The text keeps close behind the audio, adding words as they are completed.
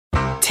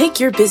Take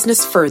your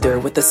business further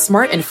with the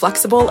smart and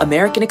flexible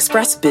American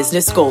Express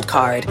Business Gold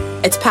Card.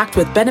 It's packed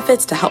with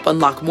benefits to help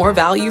unlock more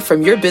value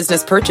from your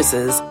business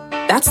purchases.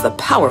 That's the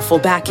powerful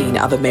backing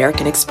of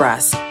American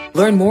Express.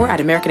 Learn more at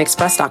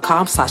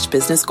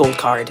americanexpress.com/business gold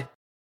card.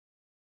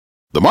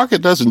 The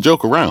market doesn't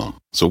joke around,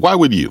 so why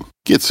would you?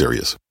 Get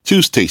serious.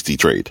 Choose Tasty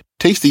Trade.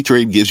 Tasty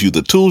Trade gives you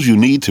the tools you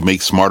need to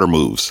make smarter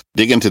moves.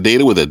 Dig into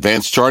data with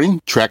advanced charting,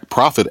 track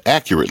profit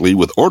accurately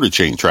with order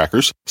chain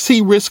trackers,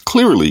 see risk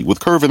clearly with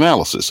curve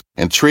analysis,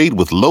 and trade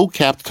with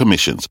low-capped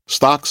commissions,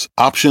 stocks,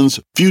 options,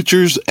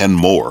 futures, and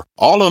more.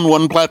 All on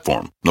one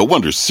platform. No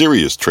wonder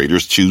serious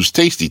traders choose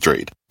Tasty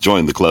Trade.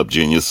 Join the club,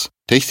 genius.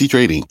 Tasty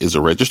Trading is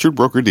a registered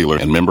broker-dealer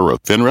and member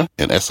of FINRA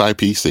and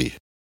SIPC.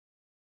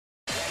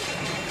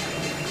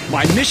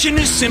 My mission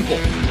is simple,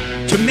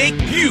 to make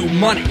you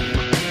money.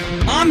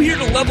 I'm here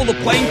to level the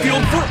playing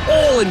field for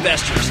all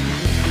investors.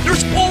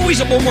 There's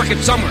always a bull market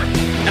somewhere,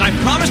 and I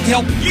promise to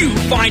help you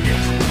find it.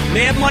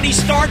 Mad Money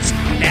starts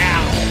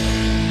now.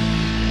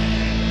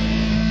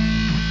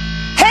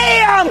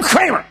 Hey, I'm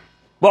Cramer.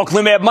 Welcome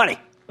to Mad Money.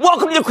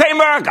 Welcome to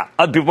Cramerica.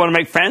 Other people want to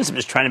make friends. I'm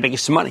just trying to make you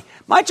some money.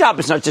 My job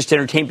is not just to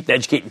entertain, but to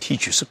educate and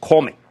teach you. So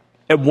call me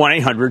at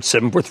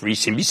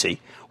 1-800-743-CNBC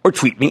or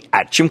tweet me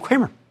at Jim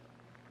Cramer.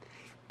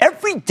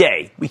 Every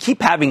day, we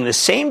keep having the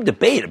same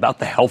debate about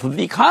the health of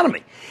the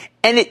economy.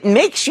 And it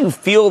makes you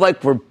feel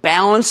like we're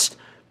balanced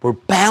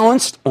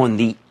on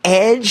the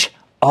edge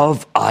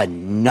of a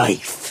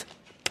knife.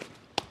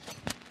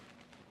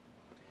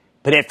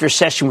 But after a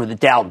session where the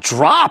Dow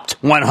dropped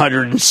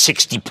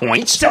 160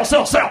 points, sell.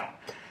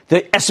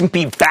 The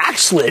S&P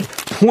backslid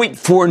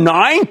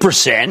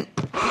 0.49%,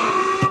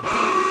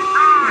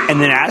 and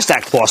the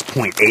NASDAQ lost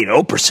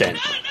 0.80%.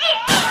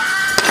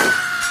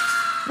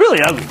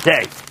 Really ugly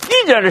day.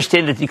 You need to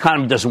understand that the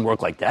economy doesn't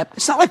work like that.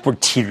 It's not like we're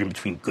teetering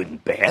between good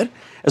and bad.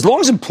 As long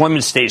as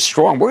employment stays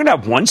strong, we're going to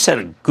have one set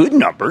of good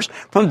numbers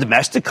from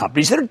domestic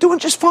companies that are doing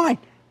just fine.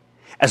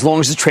 As long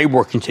as the trade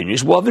war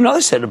continues, we'll have another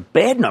set of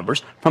bad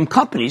numbers from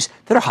companies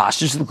that are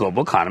hostage to the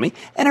global economy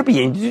and are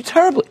beginning to do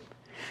terribly.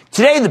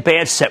 Today, the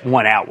bad set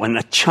won out when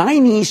the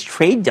Chinese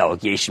trade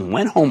delegation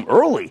went home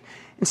early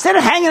instead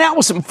of hanging out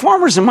with some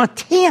farmers in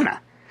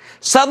Montana.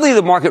 Suddenly,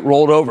 the market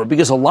rolled over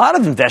because a lot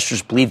of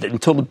investors believed that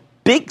until the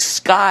big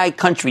sky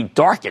country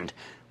darkened,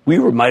 we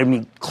might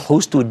be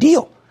close to a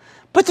deal.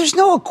 But there's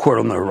no accord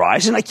on the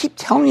horizon. I keep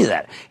telling you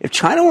that. If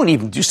China won't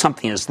even do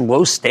something as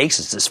low stakes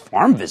as this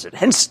farm visit,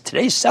 hence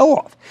today's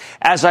sell-off,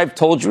 as I've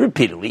told you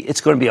repeatedly,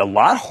 it's going to be a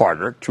lot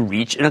harder to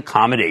reach an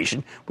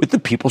accommodation with the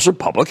People's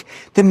Republic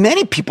than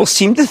many people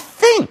seem to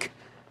think.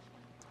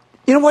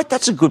 You know what?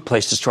 That's a good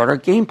place to start our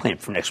game plan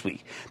for next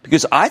week,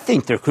 because I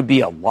think there could be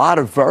a lot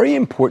of very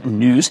important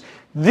news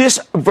this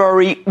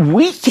very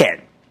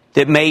weekend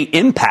that may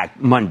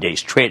impact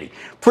Monday's trading.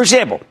 For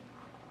example,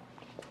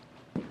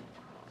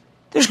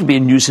 there's going to be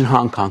news in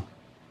Hong Kong.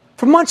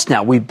 For months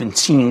now, we've been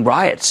seeing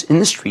riots in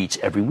the streets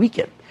every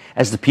weekend,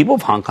 as the people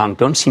of Hong Kong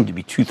don't seem to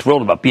be too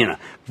thrilled about being a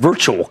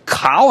virtual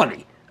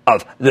colony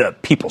of the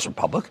People's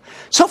Republic.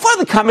 So far,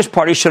 the Communist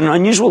Party has shown an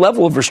unusual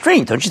level of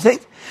restraint, don't you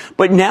think?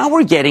 But now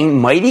we're getting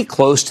mighty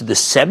close to the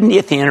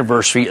 70th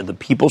anniversary of the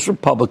People's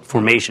Republic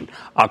formation,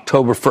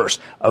 October 1st,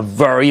 a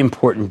very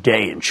important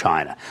day in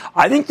China.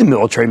 I think the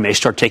military may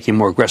start taking a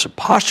more aggressive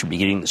posture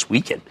beginning this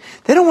weekend.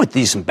 They don't want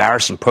these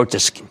embarrassing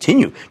protests to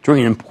continue during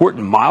an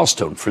important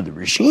milestone for the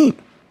regime.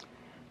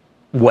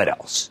 What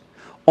else?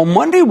 On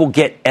Monday, we'll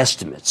get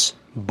estimates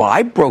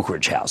by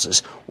brokerage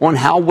houses on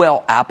how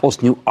well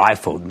Apple's new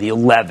iPhone, the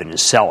 11,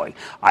 is selling.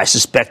 I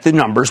suspect the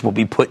numbers will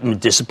be put in a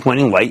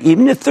disappointing light,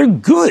 even if they're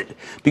good,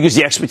 because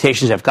the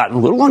expectations have gotten a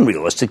little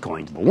unrealistic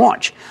going to the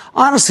launch.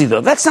 Honestly, though,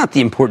 that's not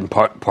the important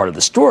part of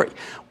the story.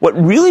 What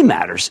really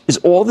matters is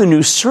all the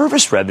new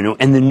service revenue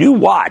and the new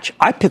watch.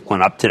 I picked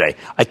one up today.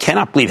 I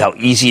cannot believe how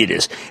easy it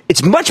is.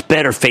 It's much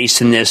better face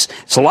than this.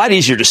 It's a lot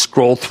easier to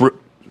scroll through.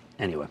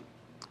 Anyway.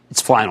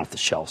 It's flying off the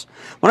shelves.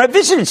 When I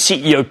visited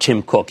CEO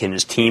Tim Cook and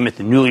his team at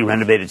the newly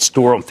renovated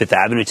store on Fifth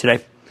Avenue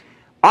today,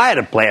 I had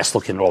a blast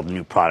looking at all the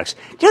new products.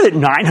 Do you know that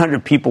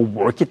 900 people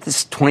work at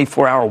this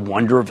 24-hour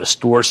wonder of a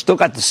store? Still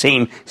got the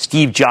same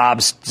Steve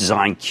Jobs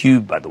design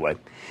cube, by the way.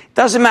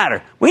 Doesn't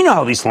matter. We know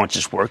how these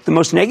launches work. The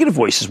most negative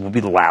voices will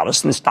be the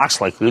loudest, and the stock's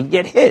likely to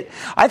get hit.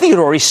 I think it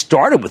already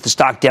started with the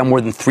stock down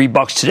more than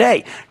 $3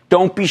 today.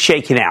 Don't be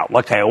shaken out.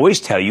 Like I always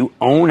tell you,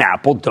 own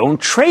Apple,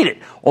 don't trade it.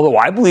 Although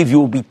I believe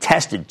you will be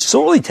tested,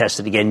 sorely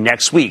tested again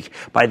next week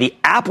by the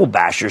Apple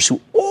bashers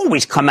who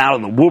always come out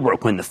of the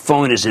woodwork when the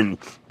phone is in,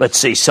 let's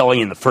say,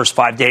 selling in the first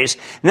 5 days.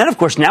 And then, of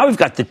course, now we've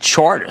got the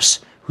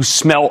chartists who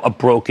smell a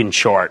broken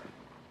chart.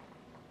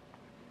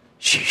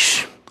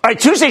 Sheesh. All right,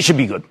 Tuesday should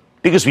be good.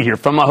 because we hear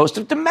from a host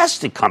of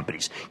domestic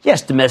companies.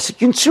 Yes, domestic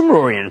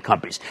consumer-oriented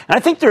companies. And I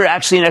think they're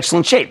actually in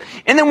excellent shape.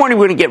 In the morning,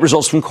 we're going to get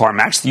results from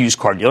CarMax, the used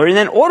car dealer, and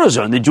then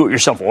AutoZone, the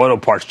do-it-yourself auto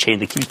parts chain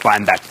that keeps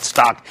buying back the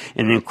stock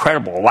in an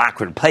incredible,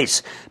 alacrity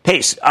pace.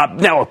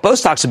 Now, both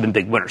stocks have been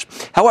big winners.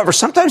 However,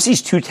 sometimes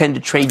these two tend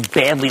to trade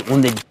badly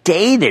on the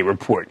day they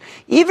report.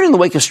 Even in the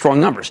wake of strong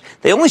numbers,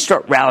 they only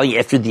start rallying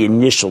after the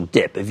initial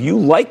dip. If you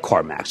like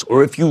CarMax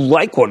or if you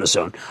like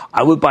AutoZone,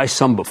 I would buy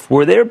some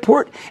before they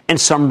report and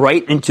some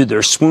right into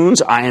their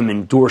swoons. I am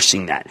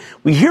endorsing that.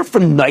 We hear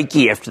from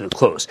Nike after the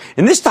close,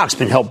 and this stock's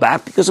been held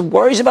back because of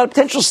worries about a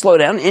potential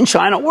slowdown in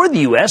China or the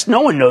U.S.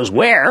 No one knows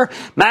where.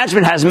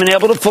 Management hasn't been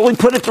able to fully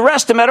put it to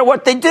rest no matter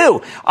what they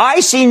do. I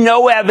see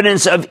no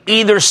evidence of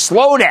either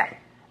slowdown,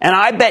 and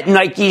I bet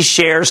Nike's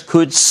shares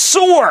could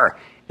soar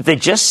if they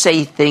just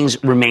say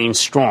things remain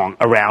strong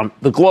around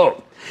the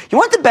globe. You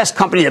want the best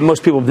company that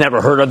most people have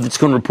never heard of that's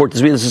going to report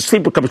this week? There's a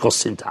sleeper company called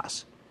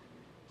Cintas.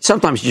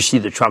 Sometimes you see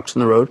the trucks on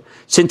the road.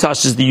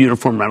 Cintas is the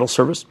uniform rental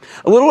service.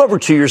 A little over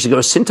 2 years ago,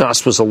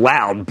 Cintas was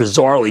allowed,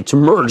 bizarrely, to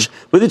merge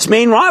with its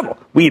main rival.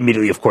 We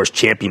immediately, of course,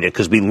 championed it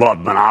because we love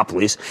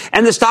monopolies.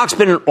 And the stock's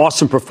been an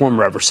awesome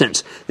performer ever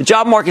since. The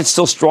job market's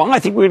still strong. I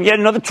think we're going to get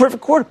another terrific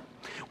quarter.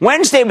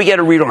 Wednesday, we get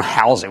a read on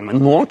housing.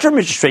 When long-term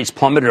interest rates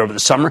plummeted over the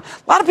summer,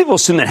 a lot of people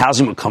assumed that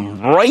housing would come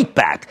right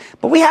back.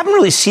 But we haven't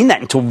really seen that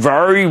until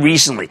very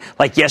recently,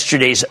 like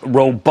yesterday's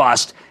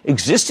robust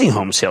existing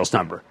home sales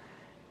number.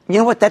 You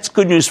know what? That's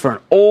good news for an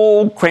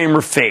old Cramer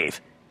fave,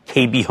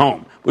 KB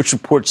Home, which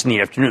reports in the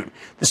afternoon.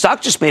 The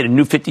stock just made a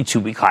new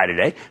 52-week high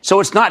today, so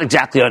it's not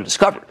exactly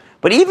undiscovered.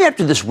 But even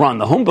after this run,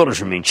 the home builders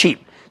remain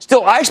cheap.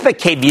 Still, I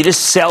expect KB to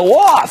sell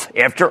off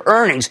after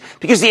earnings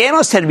because the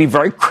analysts tend to be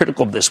very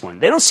critical of this one.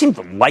 They don't seem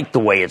to like the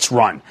way it's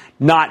run.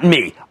 Not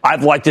me.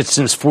 I've liked it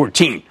since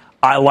 14.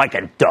 I like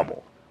a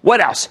double. What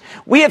else?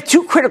 We have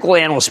two critical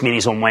analyst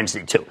meetings on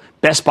Wednesday, too.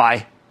 Best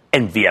Buy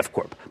and VF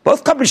Corp.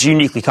 Both companies are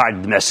uniquely tied to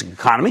the domestic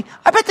economy.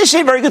 I bet they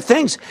say very good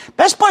things.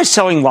 Best Buy is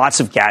selling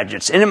lots of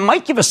gadgets, and it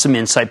might give us some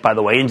insight, by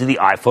the way, into the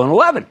iPhone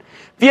 11.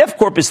 VF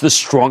Corp is the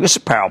strongest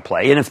apparel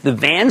play, and if the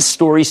Vans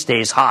story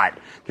stays hot,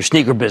 their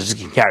sneaker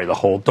business can carry the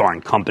whole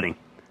darn company.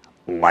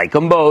 Like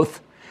them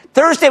both.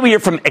 Thursday, we hear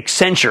from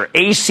Accenture,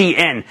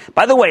 ACN.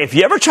 By the way, if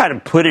you ever try to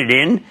put it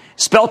in,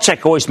 spell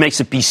check always makes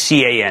it be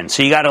CAN.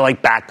 So you got to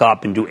back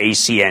up and do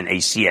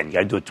ACN. You got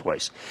to do it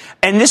twice.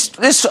 And this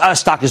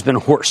stock has been a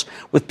horse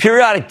with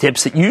periodic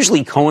dips that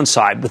usually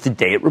coincide with the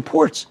day it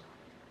reports.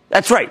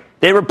 That's right.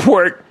 They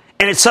report,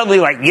 and it's suddenly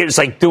it's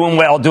like doing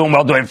well,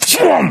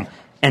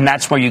 and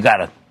that's where you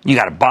got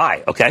to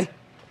buy. Okay.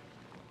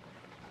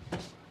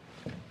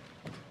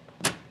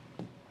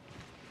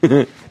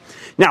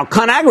 Now,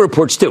 ConAgra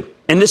reports too.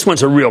 And this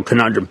one's a real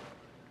conundrum.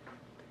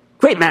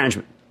 Great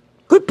management.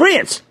 Good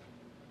brands.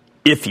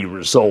 Iffy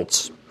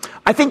results.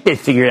 I think they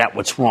figured out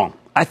what's wrong.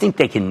 I think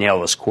they can nail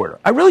this quarter.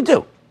 I really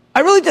do.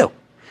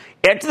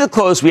 After the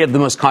close, we have the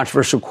most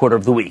controversial quarter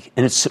of the week,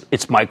 and it's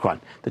Micron,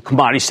 the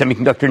commodity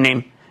semiconductor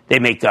name. They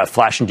make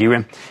flash and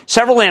DRAM.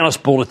 Several analysts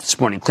bulleted this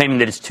morning, claiming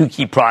that its two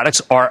key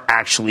products are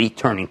actually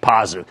turning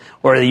positive,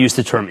 or they use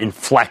the term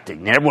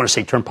inflecting. They never want to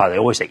say turn positive. They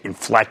always say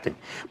inflecting.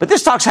 But this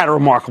stock's had a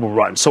remarkable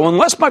run. So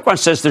unless Micron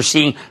says they're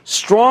seeing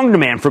strong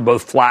demand for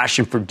both flash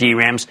and for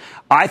DRAMs,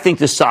 I think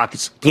the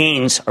stock's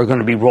gains are going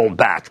to be rolled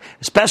back,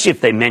 especially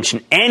if they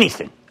mention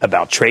anything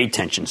about trade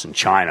tensions in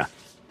China.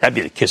 That'd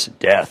be the kiss of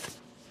death.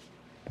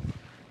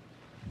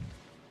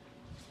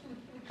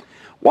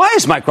 Why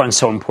is Micron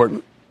so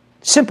important?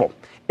 Simple.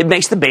 It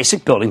makes the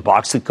basic building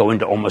blocks that go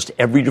into almost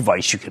every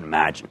device you can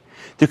imagine.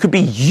 There could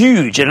be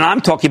huge, and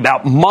I'm talking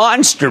about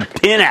monster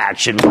pin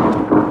action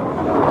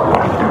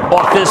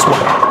off this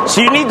one.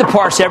 So you need to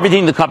parse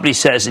everything the company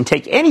says and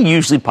take any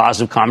usually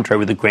positive commentary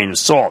with a grain of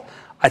salt.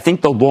 I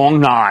think the long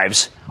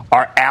knives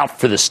are out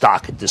for the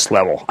stock at this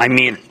level. I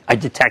mean, I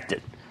detect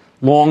it.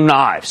 Long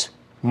knives,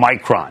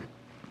 Micron.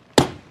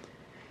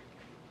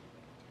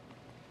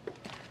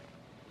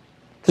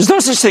 There's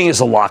no such thing as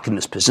a lock in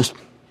this business.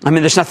 I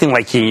mean, there's nothing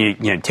like you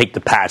take the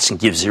pats and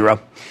give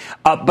zero.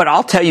 But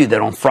I'll tell you that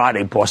on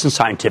Friday, Boston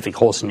Scientific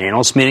holds an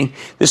analyst meeting.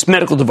 This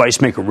medical device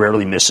maker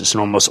rarely misses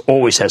and almost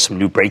always has some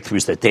new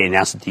breakthroughs that they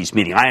announce at these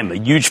meetings. I am a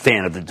huge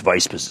fan of the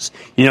device business.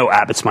 You know,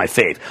 Abbott's my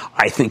fave.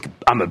 I think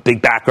I'm a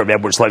big backer of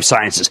Edwards Life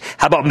Sciences.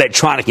 How about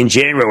Medtronic in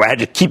January, where I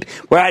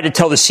had to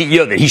tell the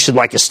CEO that he should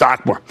like his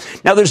stock more?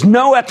 Now, there's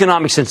no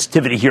economic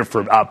sensitivity here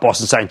for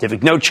Boston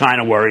Scientific. No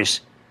China worries.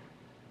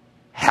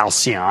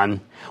 Halcyon.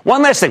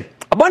 One last thing.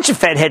 A bunch of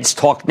Fed heads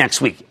talk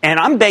next week, and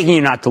I'm begging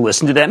you not to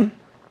listen to them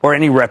or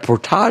any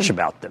reportage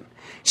about them.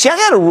 See, I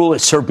got a rule that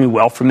served me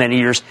well for many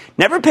years.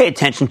 Never pay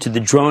attention to the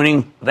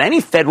droning of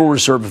any Federal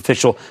Reserve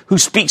official who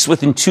speaks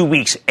within 2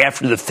 weeks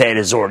after the Fed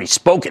has already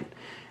spoken.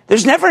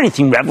 There's never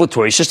anything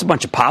revelatory. It's just a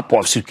bunch of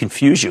pop-offs who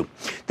confuse you.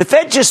 The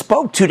Fed just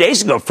spoke 2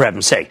 days ago, for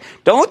heaven's sake.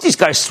 Don't let these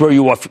guys throw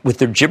you off with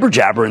their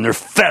jibber-jabber and their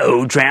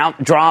faux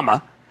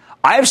drama.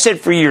 I have said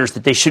for years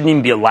that they shouldn't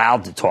even be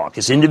allowed to talk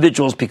as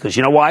individuals because,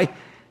 you know why?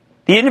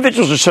 The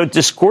individuals are so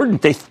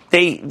discordant,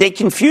 they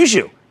confuse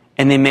you.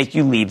 and they make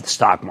you leave the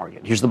stock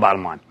market. Here's the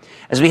bottom line.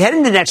 As we head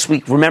into next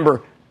week,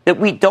 remember that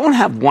we don't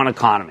have one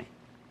economy.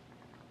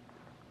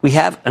 We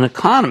have an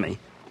economy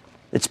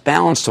that's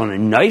balanced on a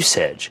knife's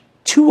edge,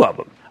 two of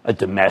them, a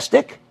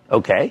domestic,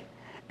 okay,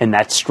 and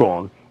that's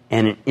strong,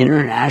 and an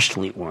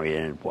internationally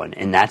oriented one,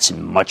 and that's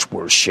in much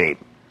worse shape.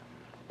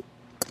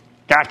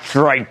 That's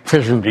the right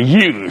prism to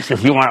use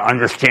if you want to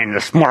understand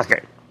this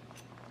market.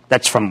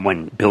 That's from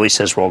when Billy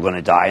says we're all going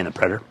to die in The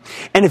Predator.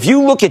 And if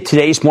you look at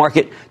today's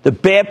market, the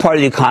bad part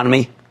of the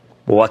economy,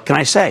 well, what can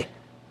I say?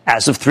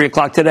 As of 3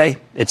 o'clock today,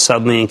 it's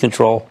suddenly in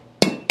control.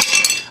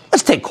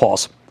 Let's take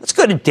calls. Let's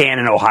go to Dan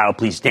in Ohio,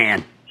 please.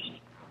 Dan.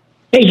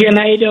 Hey, Jim,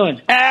 how you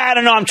doing? I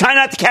don't know. I'm trying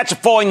not to catch a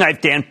falling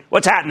knife, Dan.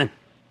 What's happening?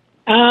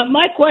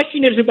 My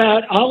question is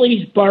about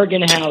Ollie's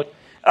Bargain House.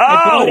 Oh!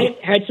 I bought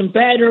it, had some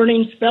bad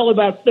earnings, fell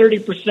about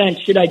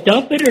 30%. Should I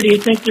dump it, or do you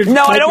think there's...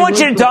 No, I don't want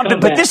you to dump it,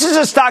 but this is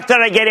a stock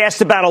that I get asked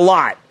about a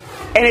lot,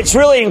 and it's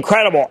really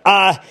incredible.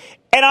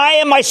 And I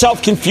am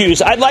myself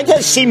confused. I'd like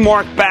to see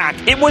Mark back.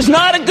 It was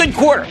not a good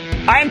quarter.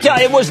 I am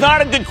telling you, it was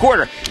not a good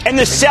quarter, and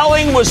the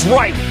selling was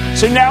right.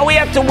 So now we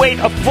have to wait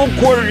a full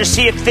quarter to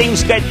see if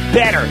things get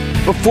better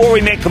before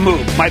we make a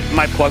move.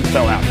 My plug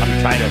fell out.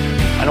 I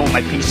don't want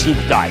my PC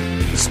to die.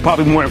 This is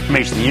probably more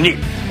information than you need.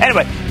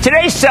 Anyway,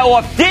 today's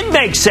sell-off did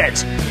make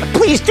sense. But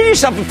please do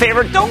yourself a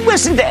favor. Don't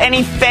listen to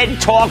any Fed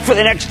talk for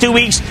the next 2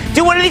 weeks.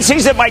 Do one of these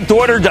things that my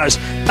daughter does.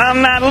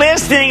 I'm not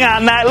listening.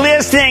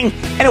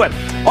 Anyway,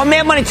 on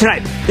Mad Money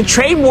tonight, the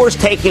trade war is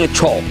taking a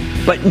toll,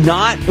 but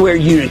not where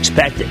you'd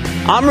expect it.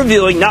 I'm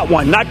reviewing not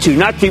one, not two,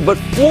 not three, but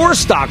 4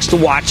 stocks to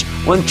watch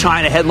on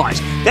China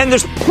headlines. Then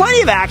there's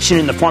plenty of action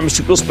in the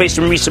pharmaceutical space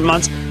in recent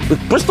months, with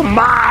Bristol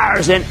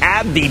Myers and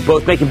AbbVie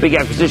both making big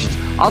acquisitions.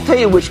 I'll tell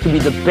you which could be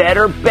the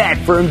better bet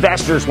for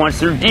investors once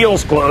their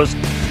deals close.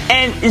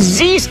 And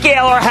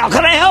Zscaler, how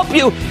can I help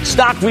you?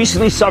 Stock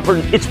recently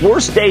suffered its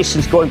worst day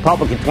since going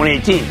public in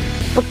 2018.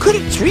 But could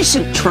its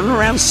recent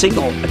turnaround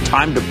signal a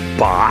time to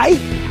buy?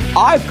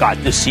 I've got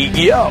the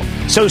CEO.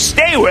 So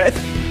stay with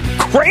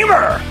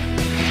Cramer.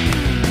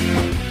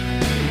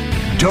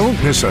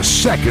 Don't miss a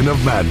second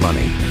of Mad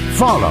Money.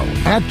 Follow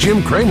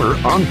 @Jim Cramer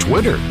on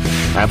Twitter.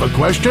 Have a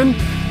question?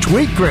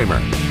 Tweet Cramer.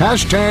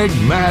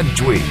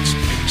 #MadTweets.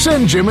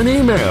 Send Jim an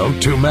email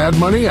to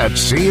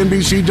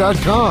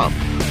madmoney@cnbc.com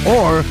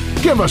or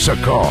give us a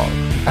call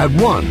at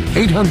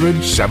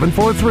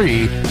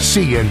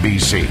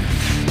 1-800-743-CNBC.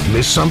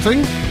 Miss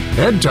something?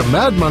 Head to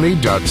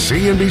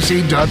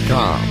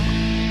madmoney.cnbc.com.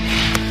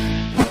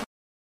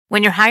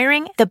 When you're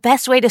hiring, the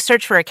best way to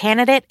search for a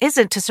candidate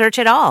isn't to search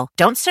at all.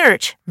 Don't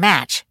search,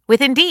 match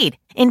with Indeed.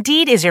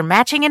 Indeed is your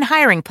matching and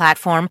hiring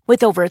platform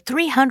with over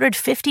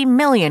 350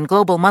 million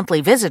global monthly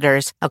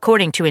visitors,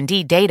 according to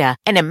Indeed data,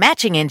 and a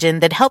matching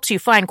engine that helps you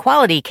find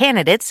quality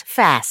candidates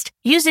fast.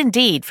 Use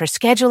Indeed for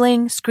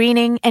scheduling,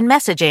 screening, and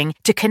messaging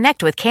to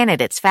connect with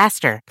candidates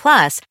faster.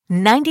 Plus,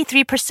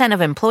 93% of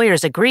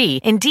employers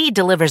agree Indeed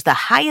delivers the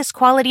highest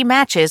quality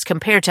matches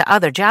compared to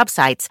other job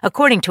sites,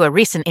 according to a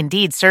recent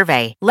Indeed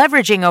survey.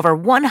 Leveraging over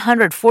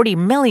 140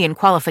 million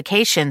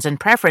qualifications and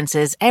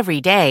preferences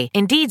every day,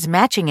 Indeed's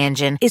matching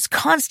engine is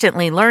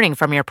constantly learning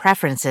from your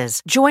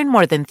preferences. Join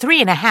more than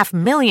 3.5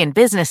 million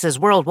businesses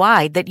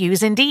worldwide that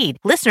use Indeed.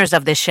 Listeners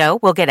of this show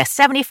will get a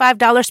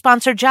 $75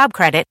 sponsored job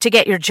credit to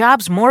get your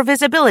jobs more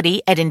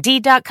visibility at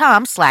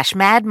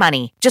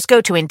Indeed.com/madmoney. Just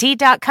go to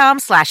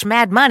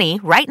Indeed.com/madmoney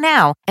right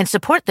now and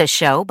support this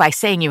show by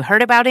saying you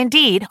heard about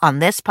Indeed on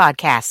this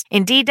podcast.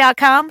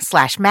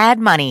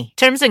 Indeed.com/madmoney.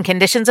 Terms and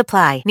conditions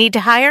apply. Need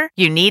to hire?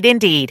 You need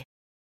Indeed.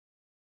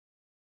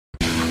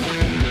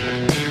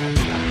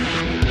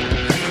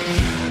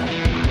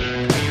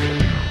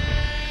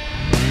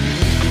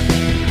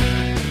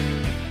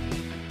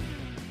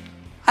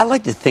 I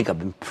like to think I've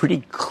been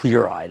pretty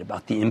clear-eyed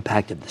about the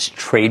impact of this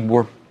trade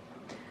war,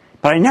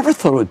 but I never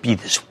thought it would be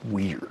this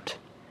weird.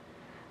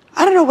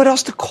 I don't know what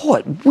else to call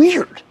it.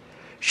 Weird.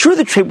 Sure,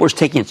 the trade war is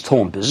taking its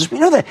toll in business. We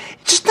know that.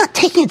 It's just not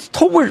taking its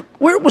toll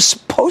where it was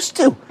supposed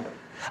to.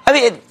 I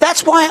mean,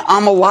 that's why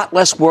I'm a lot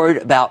less worried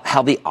about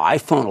how the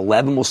iPhone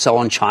 11 will sell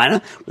in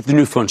China with the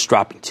new phones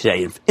dropping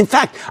today. In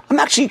fact, I'm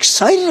actually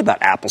excited about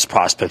Apple's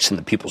prospects in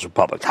the People's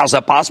Republic. How's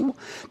that possible?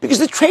 Because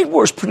the trade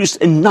war has produced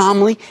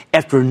anomaly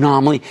after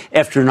anomaly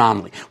after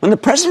anomaly. When the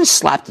president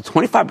slapped a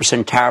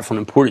 25% tariff on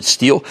imported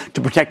steel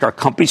to protect our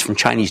companies from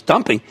Chinese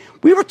dumping,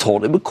 we were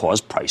told it would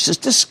cause prices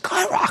to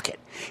skyrocket.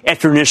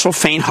 After initial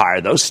faint higher,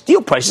 though,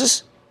 steel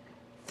prices,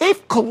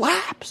 they've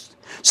collapsed.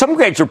 Some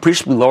grades are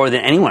appreciably lower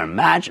than anyone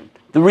imagined.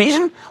 The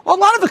reason? Well, a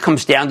lot of it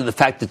comes down to the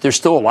fact that there's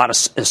still a lot of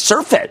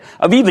surfeit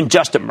of even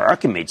just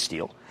American-made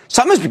steel.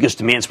 Some is because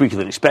demand's weaker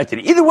than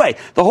expected. Either way,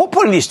 the whole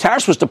point of these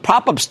tariffs was to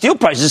prop up steel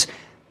prices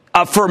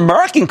for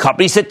American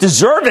companies that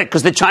deserve it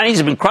because the Chinese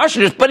have been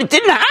crushing us, but it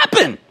didn't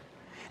happen.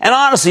 And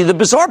honestly, the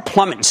bizarre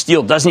plummet in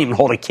steel doesn't even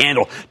hold a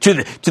candle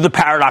to the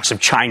paradox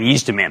of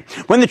Chinese demand.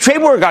 When the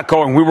trade war got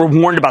going, we were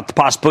warned about the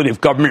possibility of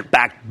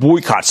government-backed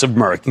boycotts of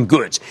American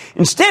goods.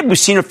 Instead, we've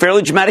seen a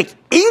fairly dramatic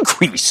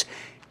increase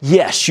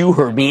Yes, you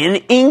heard me,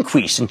 an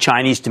increase in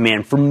Chinese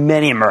demand for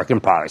many American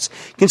products.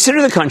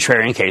 Consider the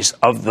contrarian case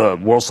of the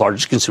world's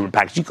largest consumer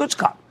packaging goods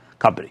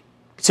company.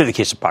 Consider the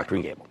case of Procter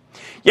 & Gamble.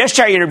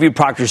 Yesterday, I interviewed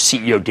Procter's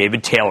CEO,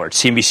 David Taylor, at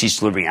CNBC's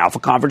Delivering Alpha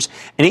conference,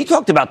 and he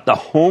talked about the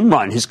home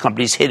run his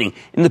company is hitting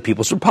in the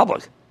People's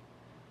Republic.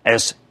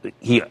 Let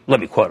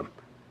me quote him.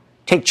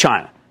 Take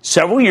China.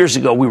 Several years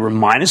ago, we were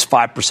minus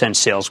 5%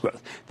 sales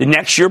growth. The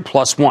next year,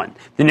 plus 1.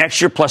 The next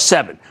year, plus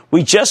 7.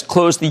 We just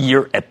closed the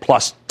year at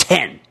plus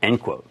 10, end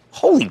quote.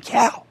 Holy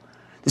cow.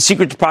 The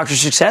secret to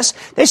Procter's success?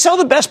 They sell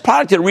the best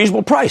product at a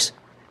reasonable price.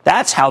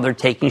 That's how they're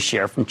taking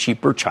share from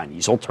cheaper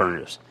Chinese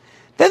alternatives.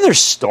 Then there's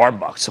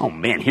Starbucks. Oh,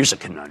 man, here's a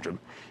conundrum.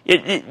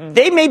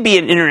 They may be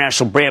an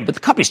international brand, but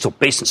the company's still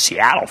based in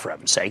Seattle, for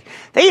heaven's sake.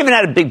 They even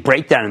had a big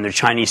breakdown in their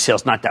Chinese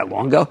sales not that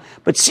long ago.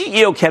 But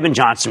CEO Kevin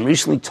Johnson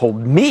recently told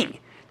me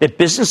that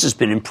business has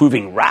been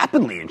improving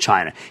rapidly in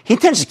China. He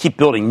intends to keep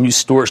building new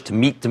stores to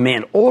meet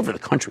demand all over the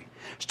country.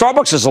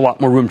 Starbucks has a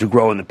lot more room to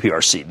grow in the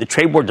PRC. The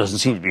trade war doesn't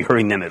seem to be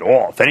hurting them at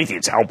all. If anything,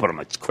 it's helping them.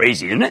 It's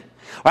crazy, isn't it?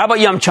 Or how about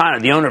Yum China,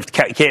 the owner of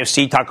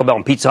KFC, Taco Bell,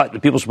 and Pizza Hut in the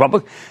People's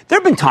Republic? There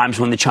have been times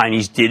when the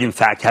Chinese did, in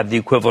fact, have the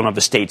equivalent of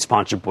a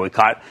state-sponsored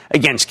boycott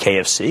against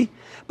KFC.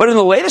 But in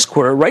the latest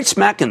quarter, right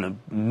smack in the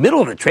middle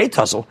of the trade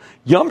tussle,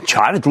 Yum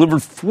China delivered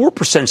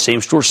 4%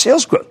 same-store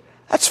sales growth.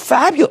 That's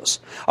fabulous.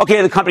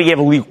 Okay, the company gave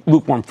a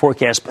lukewarm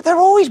forecast, but they've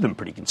always been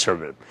pretty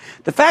conservative.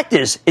 The fact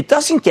is, it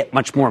doesn't get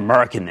much more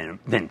American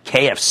than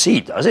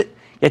KFC, does it?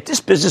 Yet this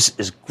business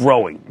is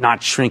growing,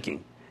 not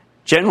shrinking.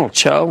 General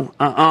Cho,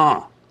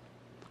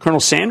 Colonel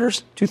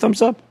Sanders, 2 thumbs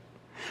up.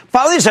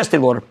 Finally, is Estee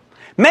Lauder.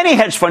 Many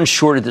hedge funds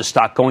shorted the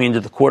stock going into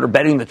the quarter,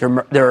 betting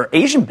that their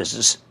Asian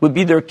business would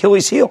be their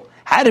Achilles heel.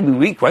 Had to be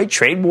weak, right?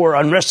 Trade war,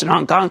 unrest in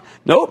Hong Kong.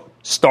 Nope.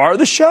 Star of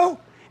the show.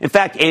 In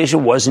fact, Asia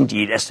was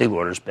indeed Estee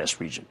Lauder's best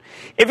region.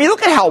 If you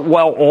look at how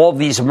well all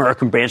these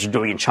American brands are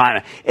doing in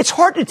China, it's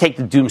hard to take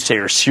the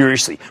doomsayers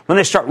seriously when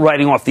they start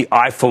writing off the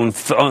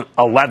iPhone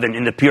 11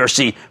 in the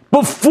PRC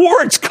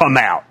before it's come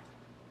out.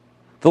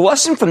 The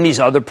lesson from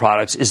these other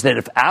products is that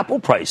if Apple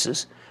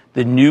prices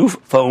the new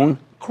phone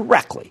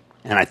correctly,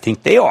 and I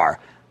think they are,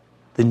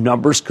 the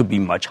numbers could be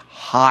much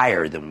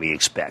higher than we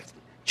expect.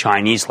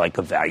 Chinese like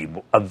a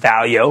valuable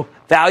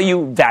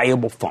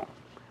phone.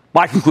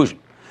 My conclusion.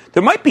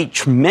 There might be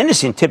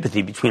tremendous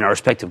antipathy between our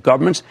respective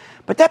governments,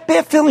 but that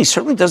bad feeling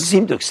certainly doesn't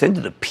seem to extend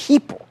to the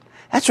people.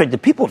 That's right, the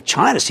people of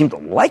China seem to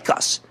like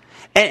us.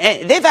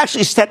 And they've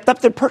actually stepped up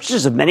their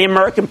purchases of many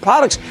American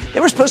products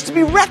that were supposed to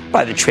be wrecked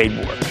by the trade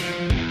war.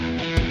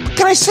 What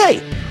can I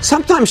say?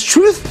 Sometimes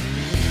truth,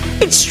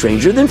 it's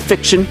stranger than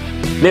fiction.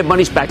 Mad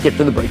Money's back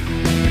after the break.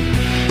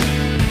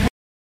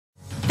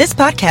 This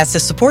podcast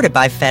is supported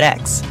by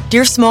FedEx.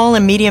 Dear small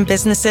and medium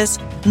businesses,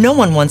 no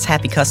one wants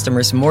happy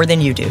customers more than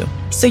you do.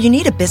 So you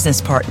need a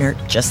business partner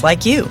just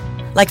like you.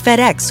 Like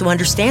FedEx, who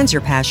understands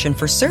your passion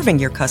for serving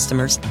your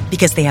customers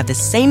because they have the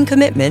same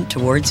commitment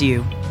towards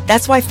you.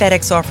 That's why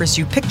FedEx offers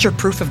you picture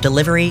proof of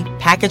delivery,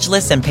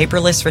 packageless and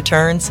paperless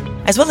returns,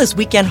 as well as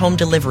weekend home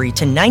delivery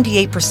to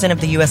 98%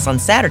 of the U.S. on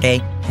Saturday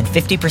and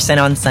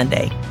 50% on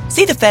Sunday.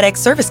 See the FedEx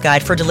service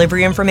guide for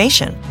delivery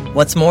information.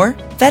 What's more,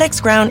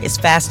 FedEx Ground is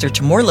faster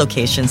to more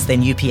locations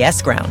than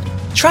UPS Ground.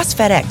 Trust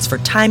FedEx for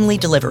timely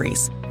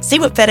deliveries. See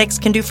what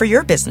FedEx can do for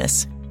your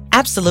business.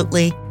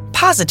 Absolutely,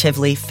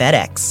 positively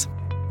FedEx.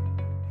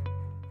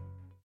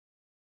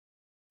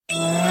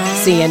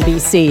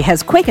 CNBC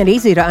has quick and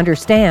easy to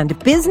understand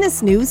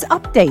business news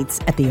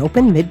updates at the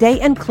open, midday,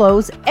 and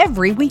close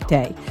every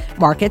weekday.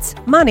 Markets,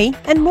 money,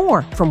 and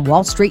more from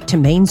Wall Street to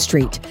Main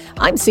Street.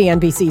 I'm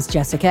CNBC's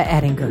Jessica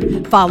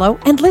Ettinger. Follow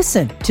and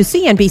listen to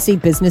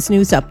CNBC Business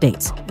News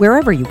Updates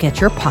wherever you get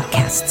your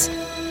podcasts.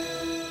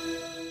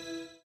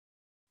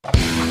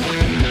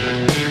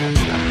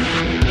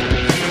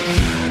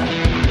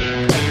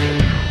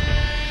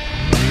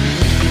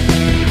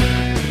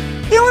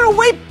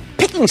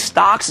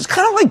 Stocks is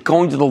kind of like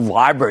going to the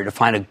library to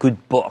find a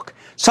good book.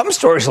 Some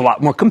stories are a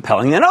lot more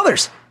compelling than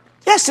others.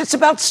 Yes, it's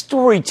about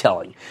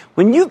storytelling.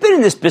 When you've been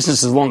in this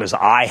business as long as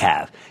I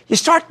have, you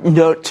start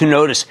to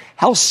notice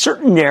how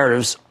certain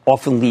narratives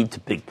often lead to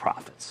big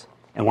profits.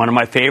 And one of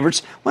my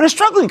favorites, when a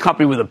struggling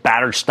company with a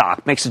battered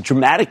stock makes a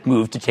dramatic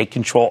move to take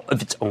control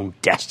of its own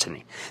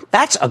destiny.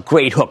 That's a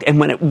great hook. And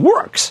when it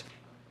works,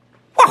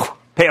 whoa,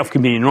 payoff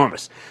can be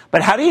enormous.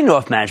 But how do you know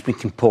if management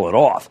can pull it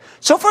off?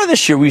 So far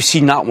this year, we've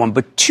seen not one,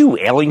 but 2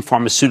 ailing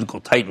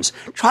pharmaceutical titans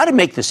try to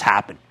make this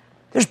happen.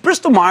 There's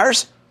Bristol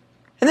Myers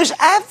and there's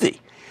AbbVie.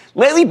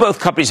 Lately, both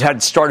companies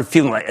had started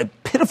feeling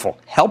like pitiful,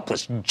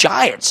 helpless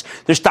giants.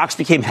 Their stocks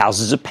became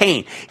houses of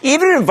pain.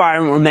 Even in an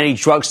environment where many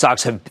drug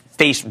stocks have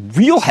faced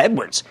real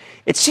headwinds,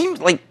 it seems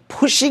like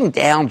pushing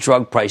down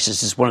drug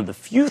prices is one of the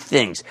few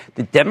things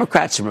that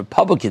Democrats and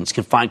Republicans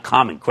can find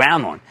common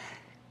ground on.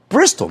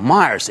 Bristol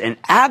Myers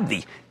and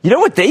AbbVie, you know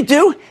what they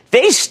do?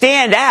 They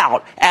stand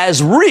out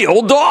as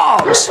real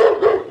dogs.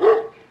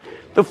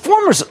 The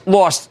former's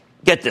lost,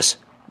 get this,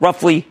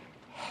 roughly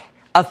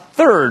a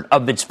third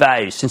of its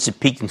value since it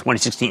peaked in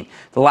 2016.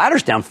 The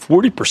latter's down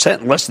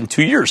 40% in less than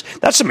 2 years.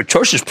 That's some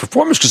atrocious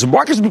performance because the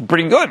market's been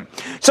pretty good.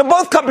 So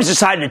both companies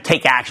decided to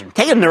take action,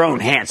 take it in their own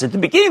hands. At the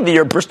beginning of the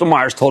year,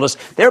 Bristol-Myers told us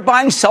they were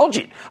buying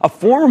Celgene, a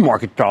former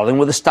market darling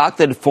with a stock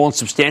that had fallen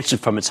substantially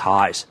from its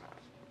highs,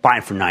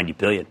 buying for $90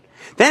 billion.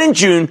 Then in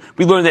June,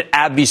 we learned that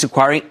AbbVie is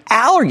acquiring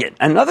Allergan,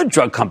 another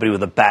drug company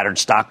with a battered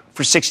stock,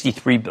 for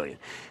 $63 billion.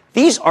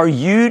 These are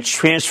huge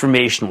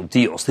transformational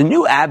deals. The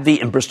new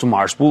AbbVie and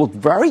Bristol-Myers will look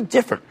very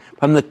different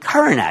from the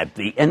current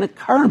AbbVie and the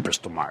current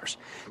Bristol-Myers.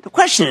 The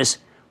question is,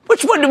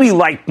 which one do we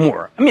like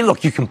more? I mean,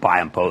 look, you can buy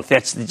them both.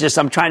 That's just,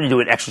 I'm trying to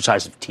do an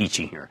exercise of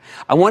teaching here.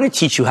 I want to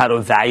teach you how to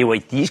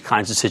evaluate these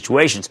kinds of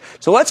situations.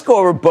 So let's go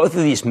over both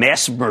of these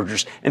massive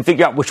mergers and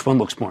figure out which one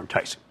looks more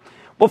enticing.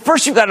 Well,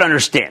 first you've got to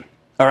understand,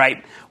 all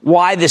right,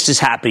 why this is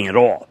happening at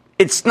all.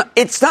 It's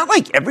not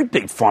like every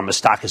big pharma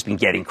stock has been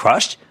getting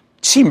crushed.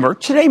 See Merck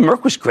today?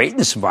 Merck was great in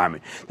this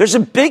environment. There's a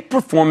big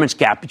performance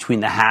gap between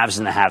the haves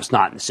and the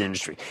haves-not in this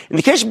industry. In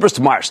the case of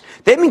Bristol-Myers,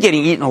 they've been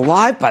getting eaten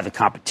alive by the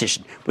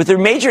competition, with their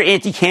major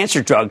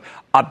anti-cancer drug,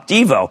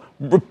 Opdivo,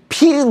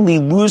 repeatedly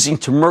losing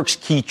to Merck's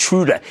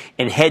Keytruda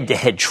in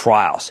head-to-head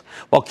trials.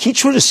 While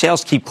Keytruda's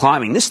sales keep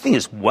climbing, this thing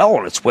is well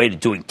on its way to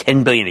doing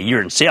 $10 billion a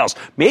year in sales,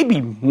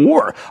 maybe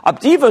more.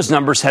 Opdivo's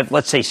numbers have,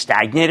 let's say,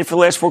 stagnated for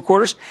the last 4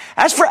 quarters.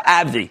 As for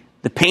AbbVie,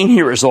 the pain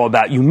here is all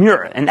about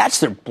Humira, and that's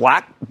their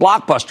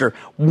blockbuster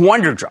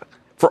wonder drug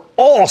for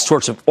all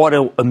sorts of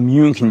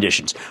autoimmune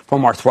conditions,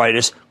 from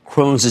arthritis,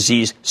 Crohn's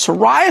disease,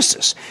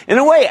 psoriasis. In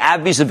a way,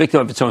 AbbVie is a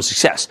victim of its own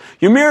success.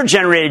 Humira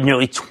generated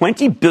nearly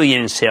 $20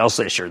 billion in sales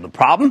last year. The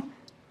problem?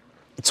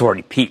 It's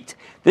already peaked.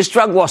 This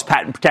drug lost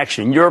patent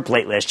protection in Europe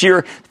late last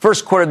year.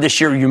 First quarter of this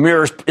year,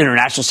 Humira's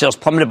international sales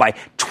plummeted by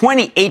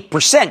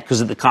 28%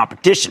 because of the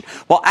competition.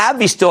 While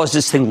AbbVie still has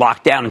this thing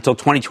locked down until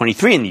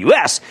 2023 in the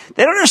U.S.,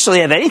 they don't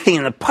necessarily have anything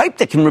in the pipe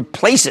that can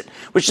replace it,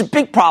 which is a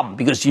big problem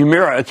because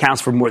Humira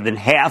accounts for more than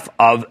half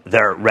of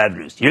their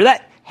revenues. You hear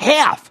that?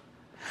 Half.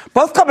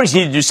 Both companies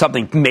need to do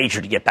something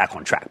major to get back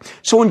on track.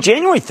 So on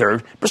January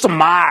 3rd,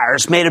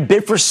 Bristol-Myers made a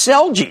bid for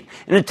Celgene,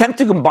 an attempt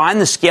to combine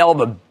the scale of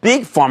a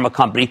big pharma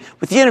company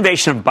with the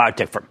innovation of a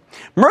biotech firm.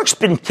 Merck's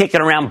been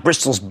kicking around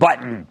Bristol's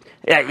butt in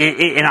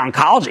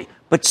oncology,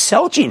 but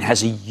Celgene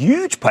has a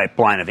huge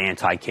pipeline of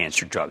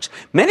anti-cancer drugs,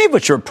 many of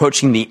which are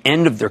approaching the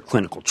end of their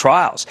clinical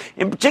trials.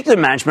 In particular,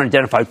 management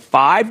identified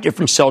 5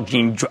 different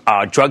Celgene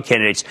drug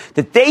candidates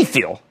that they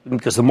feel,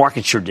 because the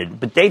market sure didn't,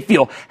 but they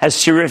feel has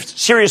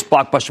serious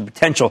blockbuster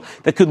potential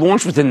that could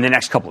launch within the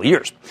next couple of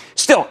years.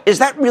 Still, is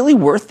that really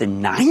worth the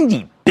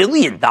 $90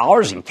 billion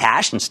in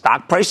cash and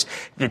stock price,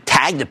 the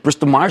tag that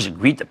Bristol-Myers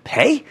agreed to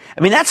pay?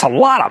 I mean, that's a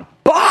lot of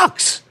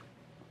bucks.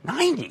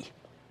 90.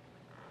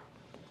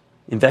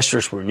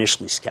 Investors were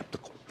initially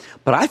skeptical.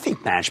 But I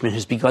think management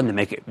has begun to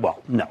make it,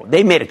 well, no,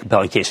 they made a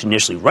compelling case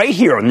initially right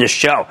here on this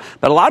show.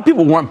 But a lot of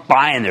people weren't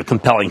buying their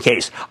compelling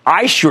case.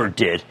 I sure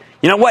did.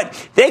 You know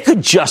what? They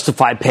could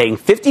justify paying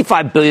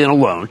 $55 billion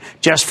alone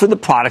just for the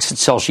products that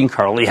Celgene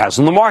currently has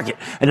on the market.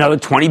 Another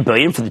 $20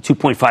 billion for the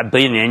 $2.5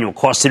 billion in annual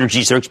cost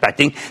synergies they're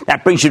expecting.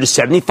 That brings you to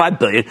 $75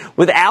 billion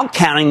without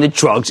counting the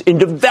drugs in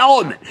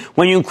development.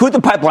 When you include the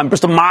pipeline,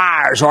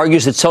 Bristol-Myers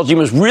argues that Celgene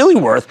was really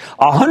worth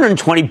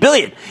 $120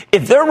 billion.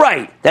 If they're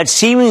right, that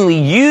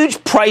seemingly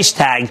huge price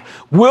tag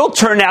will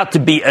turn out to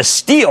be a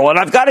steal. And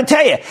I've got to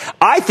tell you,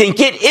 I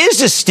think it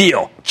is a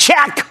steal.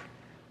 Check,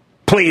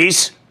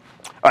 please.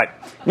 All right.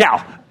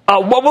 Now,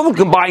 what will the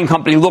combined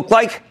company look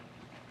like?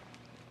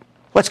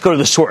 Let's go to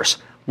the source.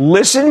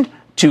 Listen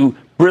to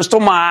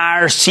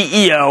Bristol-Myers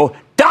CEO,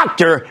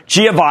 Dr.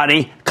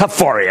 Giovanni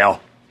Caforio.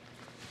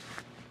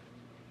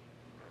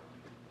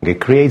 It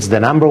creates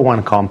the number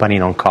one company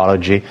in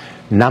oncology,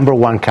 number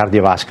one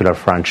cardiovascular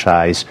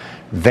franchise,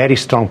 very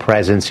strong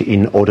presence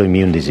in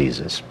autoimmune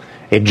diseases.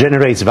 It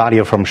generates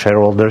value for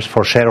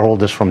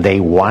shareholders from day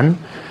one.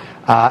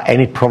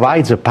 And it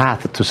provides a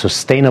path to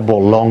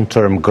sustainable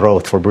long-term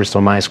growth for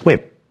Bristol-Myers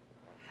Squibb.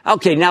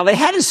 Okay, now they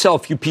had to sell a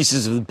few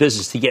pieces of the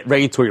business to get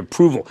regulatory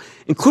approval,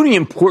 including an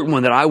important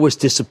one that I was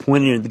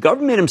disappointed in. The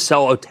government made them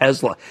sell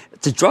Otezla.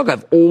 It's a drug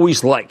I've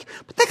always liked,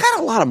 but they got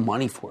a lot of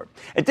money for it.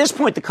 At this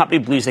point, the company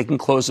believes they can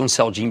close on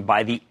Celgene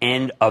by the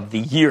end of the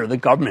year. The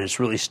government has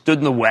really stood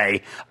in the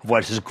way of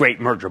what is a great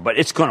merger, but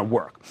it's going to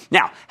work.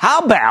 Now, how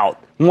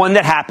about one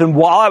that happened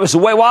while I was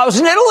away, while I was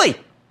in Italy?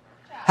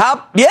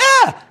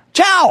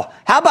 Ciao.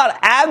 How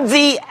about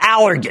AbbVie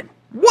Allergan?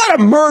 What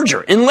a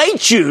merger. In late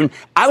June,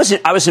 I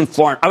was in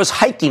Florence. I was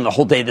hiking the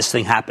whole day this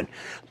thing happened.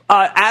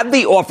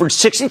 AbbVie offered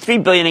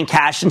 $63 billion in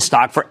cash and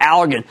stock for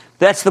Allergan.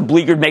 That's the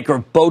bleecker maker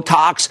of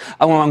Botox,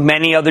 among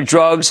many other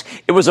drugs.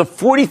 It was a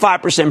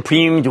 45%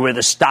 premium to where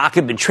the stock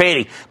had been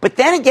trading. But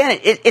then again,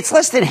 it's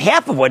less than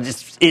half of what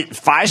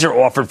Pfizer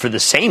offered for the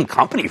same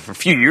company for a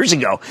few years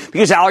ago,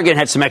 because Allergan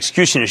had some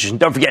execution issues. And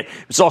don't forget,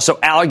 it's also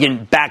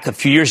Allergan back a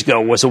few years ago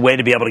was a way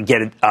to be able to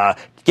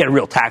get a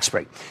real tax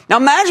break. Now,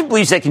 management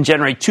believes they can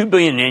generate $2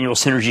 billion in annual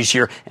synergies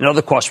here and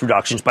other cost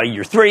reductions by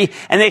year 3,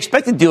 and they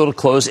expect the deal to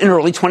close in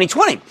early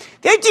 2020.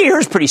 The idea here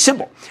is pretty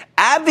simple.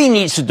 AbbVie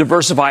needs to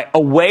diversify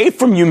away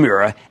from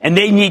Humira, and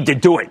they need to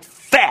do it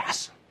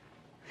fast.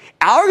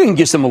 Allergan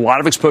gives them a lot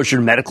of exposure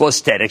to medical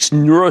aesthetics,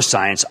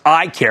 neuroscience,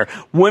 eye care,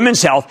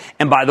 women's health,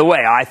 and by the way,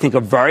 I think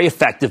a very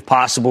effective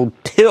possible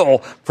pill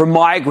for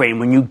migraine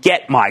when you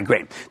get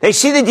migraine. They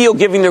see the deal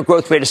giving their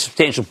growth rate a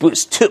substantial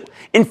boost, too.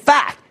 In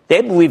fact,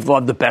 they believe they'll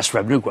have the best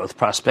revenue growth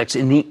prospects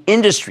in the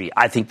industry.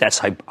 I think that's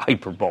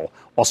hyperbole,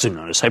 also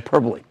known as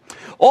hyperbole.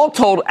 All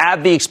told,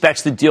 AbbVie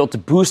expects the deal to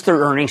boost their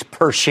earnings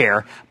per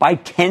share by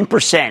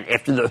 10%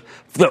 after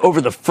over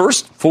the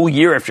first full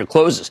year after it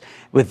closes,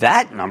 with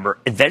that number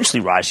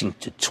eventually rising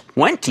to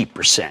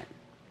 20%.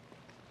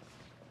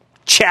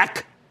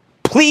 Check,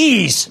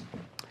 please.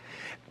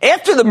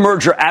 After the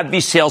merger,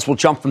 AbbVie sales will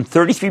jump from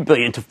 $33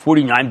 billion to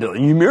 $49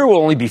 billion. Humira will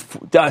only be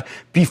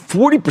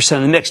 40%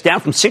 of the mix,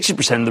 down from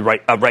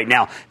 60% right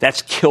now.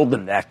 That's killed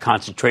them, that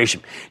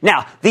concentration.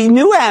 Now, the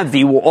new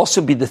AbbVie will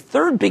also be the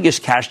third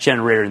biggest cash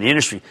generator in the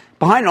industry,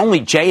 behind only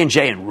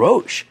J&J and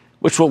Roche,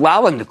 which will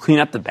allow them to clean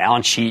up the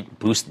balance sheet,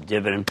 boost the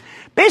dividend.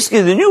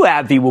 Basically, the new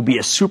AbbVie will be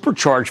a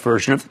supercharged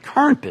version of the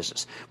current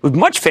business, with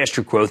much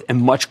faster growth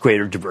and much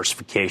greater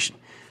diversification.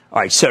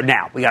 All right, so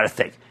now we got to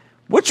think.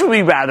 Which would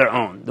we rather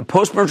own, the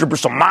post-merger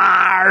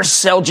Bristol-Myers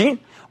Celgene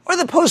or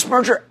the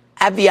post-merger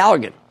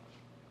AbbVie-Allergan?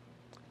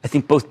 I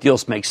think both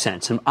deals make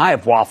sense, and I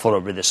have waffled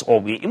over this all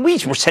week. And we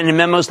were sending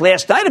memos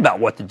last night about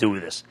what to do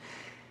with this.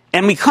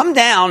 And we come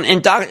down,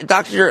 and Dr.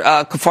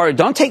 Kafaria,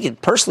 don't take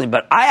it personally,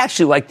 but I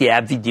actually like the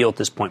AbbVie deal at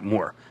this point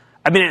more.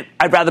 I mean,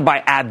 I'd rather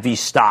buy AbbVie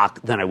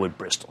stock than I would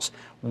Bristol's.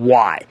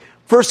 Why?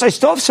 First, I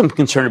still have some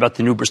concern about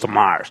the new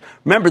Bristol-Myers.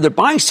 Remember, they're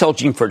buying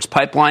Celgene for its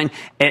pipeline,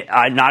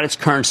 not its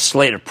current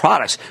slate of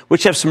products,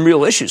 which have some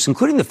real issues,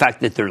 including the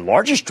fact that their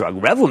largest drug,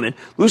 Revlimid,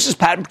 loses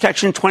patent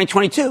protection in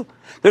 2022.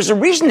 There's a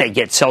reason they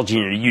get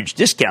Celgene at a huge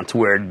discount to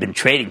where it had been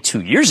trading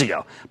 2 years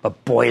ago.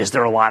 But boy, is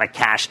there a lot of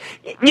cash.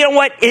 You know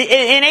what?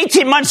 In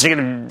 18 months, they're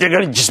going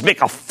to just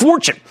make a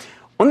fortune.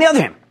 On the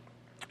other hand,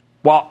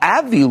 while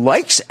AbbVie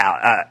likes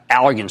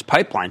Allergan's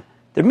pipeline,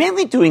 they're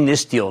mainly doing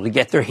this deal to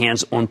get their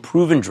hands on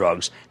proven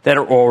drugs that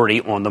are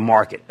already on the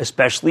market,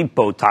 especially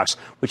Botox,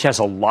 which has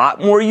a lot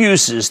more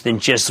uses than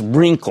just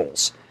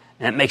wrinkles,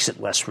 and that makes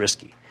it less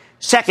risky.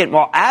 Second,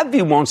 while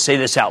AbbVie won't say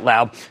this out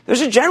loud,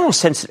 there's a general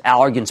sense that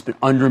Allergan's been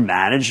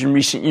undermanaged in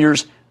recent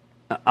years.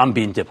 I'm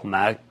being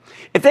diplomatic.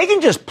 If they can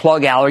just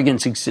plug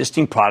Allergan's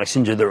existing products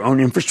into their own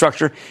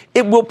infrastructure,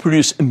 it will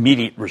produce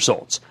immediate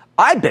results.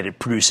 I bet it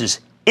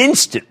produces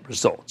instant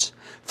results.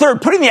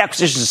 Third, putting the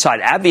acquisitions aside,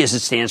 AbbVie as it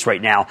stands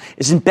right now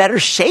is in better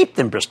shape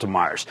than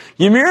Bristol-Myers.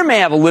 Humira may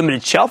have a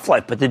limited shelf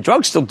life, but the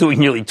drug's still doing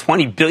nearly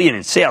 $20 billion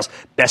in sales.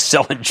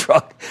 Best-selling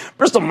drug.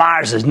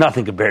 Bristol-Myers is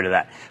nothing compared to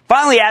that.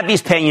 Finally,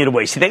 AbbVie's paying it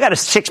away. See, they got a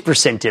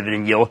 6%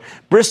 dividend yield.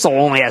 Bristol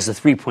only has a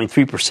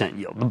 3.3%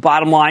 yield. The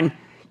bottom line,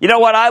 you know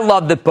what? I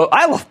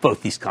love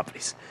both these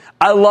companies.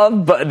 I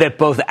love that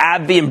both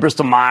AbbVie and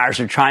Bristol-Myers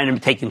are trying to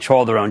take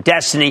control of their own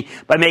destiny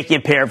by making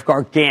a pair of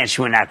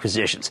gargantuan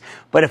acquisitions.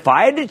 But if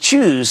I had to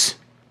choose,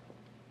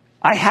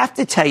 I have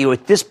to tell you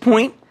at this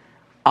point,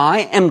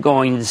 I am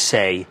going to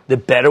say the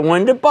better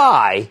one to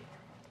buy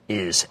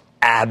is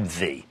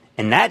AbbVie.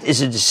 And that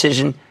is a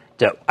decision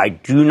that I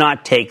do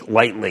not take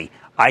lightly.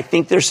 I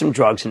think there's some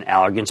drugs in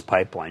Allergan's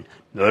pipeline,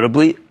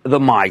 notably the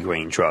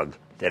migraine drug,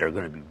 that are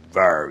going to be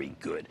very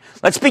good.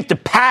 Let's speak to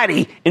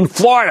Patty in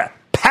Florida.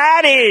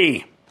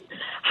 Patty!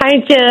 Hi,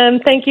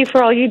 Jim. Thank you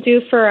for all you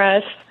do for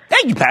us.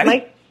 Thank you,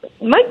 Patty.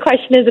 My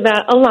question is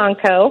about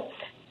Elanco.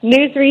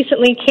 News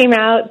recently came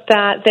out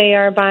that they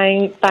are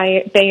buying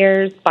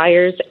Bayer's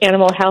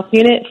animal health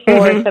unit for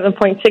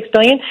 $7.6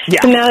 billion.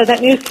 Yeah. So now that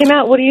news came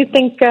out, what do you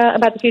think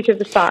about the future of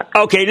the stock?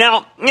 Okay,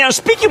 now,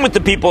 speaking with the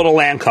people at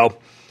Elanco,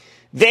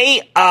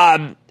 they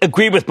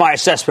agreed with my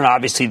assessment,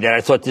 obviously, that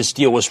I thought this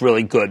deal was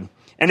really good,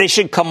 and they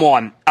should come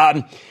on.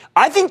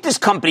 I think this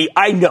company,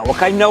 I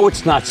know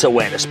it's not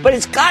Zoetis, but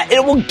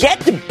it will get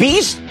to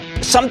be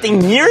something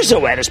near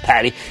Zoetis,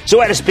 Patty.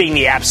 Zoetis being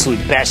the absolute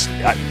best,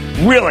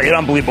 really an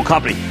unbelievable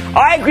company.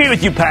 I agree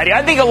with you, Patty.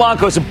 I think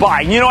Elanco's a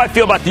buy. You know how I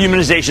feel about the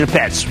humanization of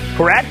pets,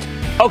 correct?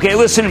 Okay,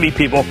 listen to me,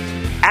 people.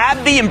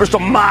 AbbVie and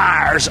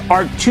Bristol-Myers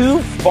are two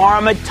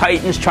pharma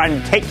titans trying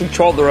to take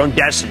control of their own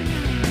destiny.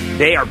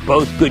 They are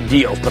both good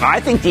deals, but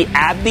I think the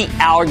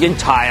AbbVie-Allergan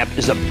tie-up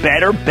is a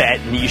better bet,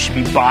 and you should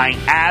be buying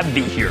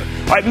AbbVie here.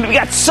 All right, we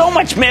got so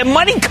much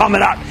money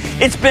coming up.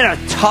 It's been a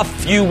tough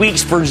few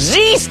weeks for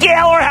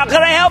Zscaler. How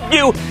can I help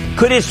you?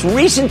 Could its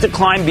recent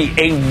decline be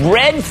a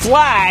red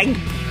flag,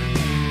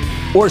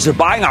 or is there a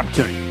buying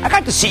opportunity? I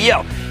got the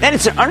CEO. Then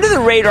it's an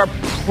under-the-radar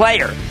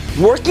player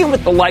working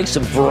with the likes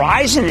of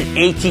Verizon and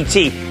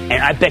AT&T,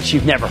 and I bet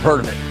you've never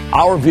heard of it.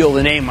 I'll reveal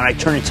the name when I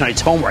turn in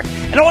tonight's homework.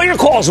 And all your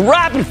calls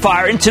rapid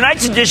fire in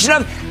tonight's edition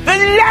of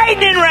the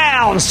Lightning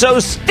Round. So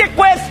stick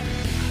with...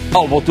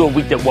 we'll do a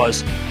week that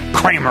was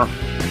Cramer.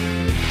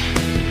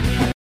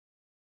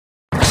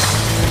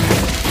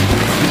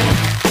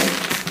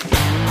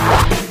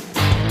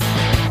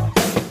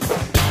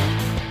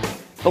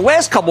 The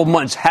last couple of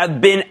months have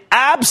been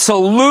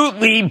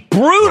absolutely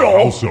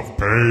brutal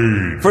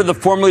for the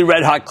formerly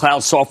red-hot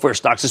cloud software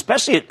stocks,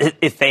 especially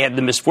if they have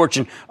the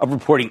misfortune of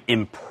reporting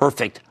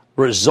imperfect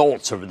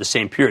results over the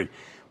same period.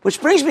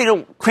 Which brings me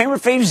to Cramer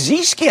Fave's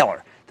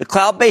Zscaler, the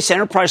cloud-based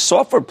enterprise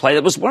software play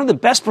that was one of the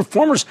best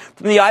performers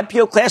from the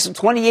IPO class of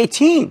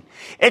 2018.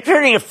 It's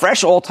hitting a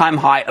fresh all-time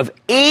high of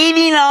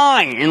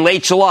 89 in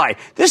late July.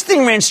 This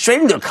thing ran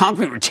straight into a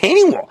concrete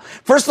retaining wall.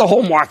 First, the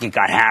whole market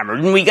got hammered,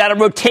 and we got a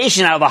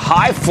rotation out of the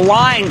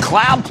high-flying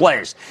cloud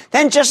players.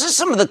 Then, just as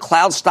some of the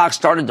cloud stocks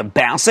started to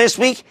bounce last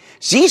week,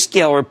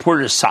 Zscaler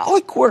reported a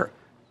solid quarter,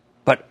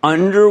 but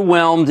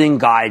underwhelmed in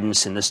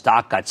guidance, and the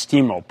stock got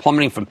steamrolled,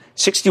 plummeting from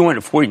 61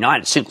 to 49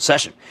 in a single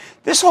session.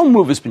 This whole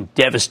move has been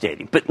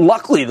devastating, but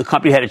luckily the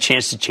company had a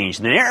chance to change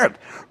the narrative.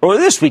 Earlier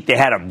this week, they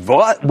had a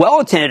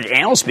well-attended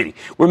analyst meeting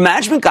where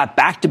management got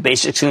back to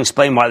basics and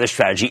explained why their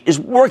strategy is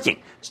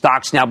working.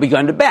 Stock's now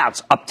begun to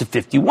bounce, up to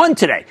 51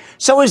 today.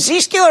 So is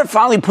Zscaler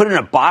finally put in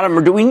a bottom,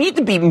 or do we need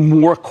to be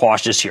more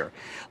cautious here?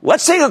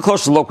 Let's take a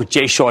closer look with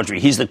Jay Chaudhry.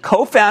 He's the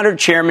co-founder,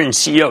 chairman, and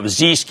CEO of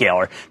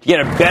Zscaler to get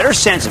a better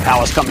sense of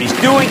how his company's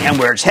doing and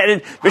where it's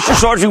headed. Mr.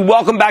 Chaudhry,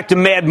 welcome back to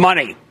Mad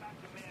Money.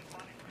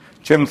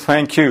 Jim,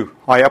 thank you.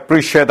 I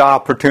appreciate the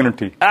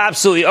opportunity.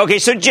 Absolutely. Okay,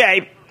 so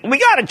Jay, we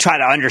got to try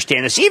to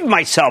understand this. Even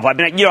myself, I've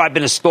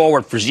been a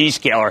stalwart for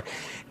Zscaler.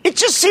 It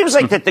just seems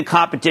like that the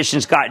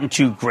competition's gotten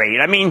too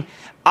great. I mean,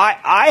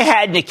 I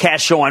had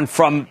Nikesh on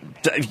from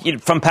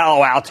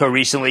Palo Alto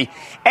recently,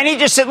 and he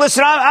just said,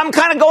 listen, I'm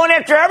kind of going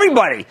after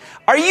everybody.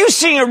 Are you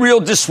seeing a real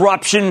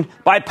disruption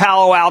by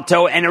Palo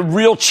Alto and a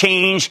real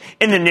change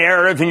in the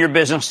narrative in your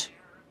business?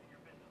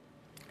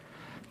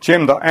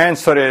 Jim, the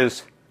answer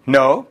is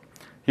no.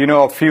 You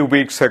know, a few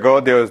weeks ago,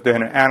 there was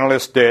an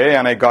analyst day,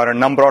 and I got a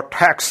number of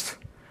texts.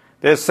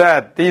 They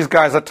said, these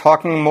guys are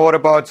talking more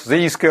about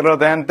Zscaler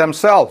than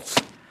themselves.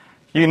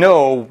 You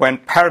know, when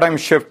paradigm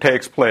shift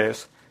takes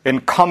place,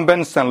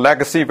 incumbents and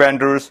legacy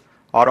vendors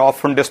are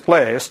often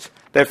displaced.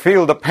 They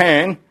feel the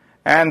pain,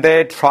 and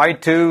they try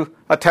to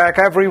attack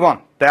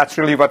everyone. That's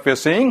really what we're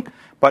seeing,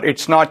 but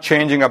it's not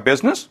changing our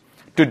business.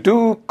 To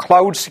do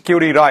cloud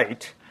security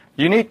right,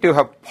 you need to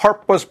have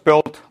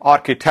purpose-built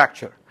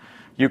architecture.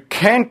 You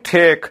can't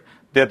take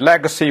the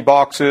legacy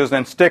boxes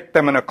and stick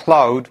them in a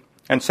cloud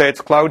and say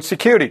it's cloud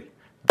security.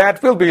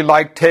 That will be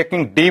like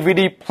taking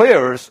DVD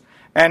players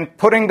and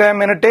putting them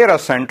in a data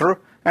center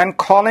and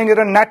calling it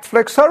a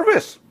Netflix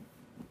service.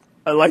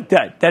 I like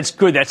that. That's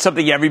good. That's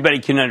something everybody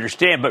can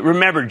understand. But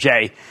remember,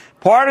 Jay,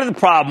 part of the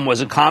problem was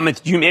a comment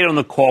that you made on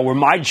the call where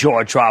my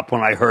jaw dropped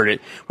when I heard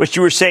it, which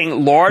you were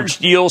saying large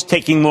deals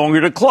taking longer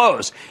to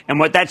close.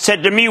 And what that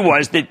said to me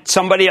was that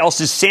somebody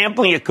else is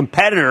sampling a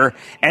competitor,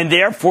 and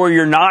therefore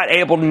you're not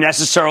able to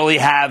necessarily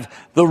have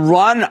the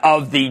run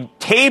of the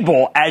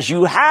table as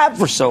you have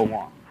for so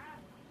long.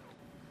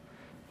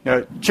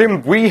 Now,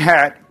 Jim, we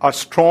had a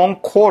strong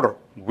quarter.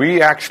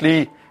 We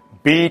actually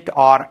beat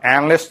our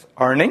analyst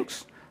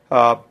earnings.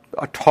 A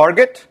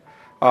target,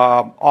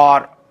 and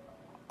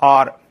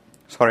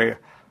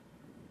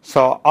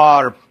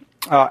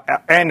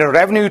a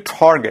revenue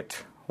target,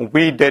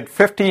 we did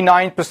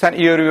 59%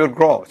 year-over-year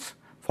growth.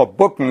 For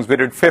bookings, we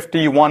did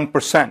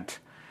 51%.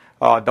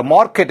 The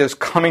market is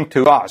coming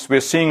to us.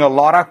 We're seeing a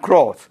lot of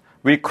growth.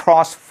 We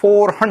crossed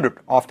 400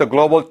 of the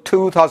global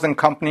 2,000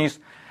 companies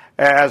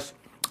as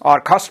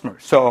our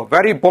customers. So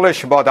very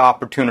bullish about the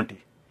opportunity.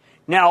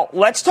 Now,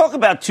 let's talk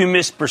about two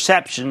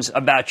misperceptions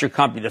about your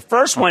company. The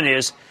first one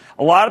is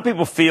a lot of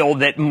people feel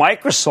that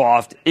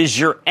Microsoft is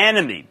your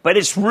enemy, but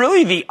it's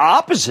really the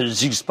opposite,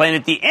 as you explained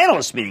at the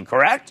analyst meeting,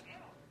 correct?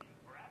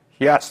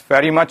 Yes,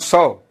 very much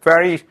so.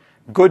 Very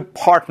good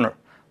partner.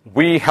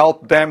 We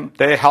help them,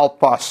 they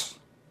help us.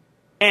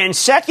 And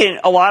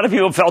second, a lot of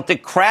people felt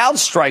that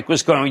CrowdStrike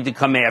was going to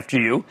come after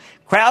you.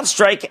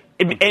 CrowdStrike,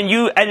 and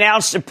you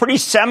announced a pretty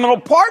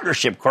seminal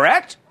partnership,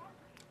 correct?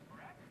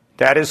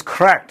 That is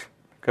correct.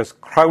 Because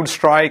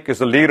CrowdStrike is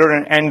a leader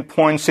in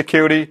endpoint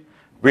security.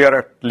 We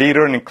are a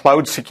leader in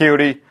cloud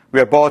security. We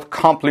are both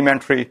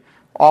complementary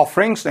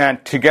offerings,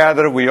 and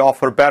together we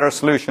offer a better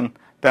solution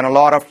than a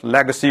lot of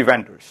legacy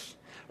vendors.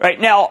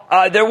 Right. Now,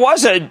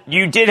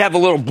 you did have a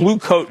little blue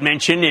coat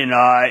mentioned in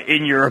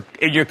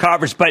your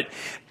conference, but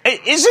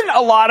isn't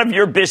a lot of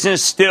your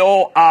business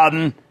still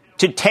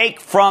to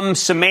take from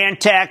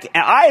Symantec?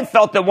 And I had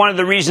felt that one of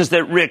the reasons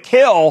that Rick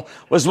Hill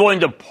was willing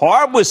to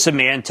part with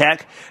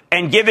Symantec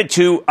and give it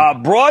to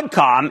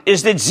Broadcom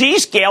is that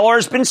Zscaler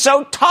has been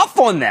so tough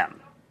on them.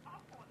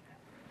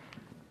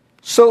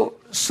 So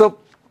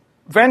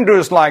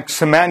vendors like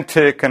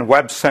Symantec and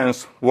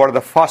WebSense were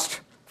the first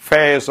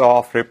phase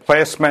of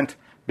replacement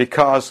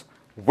because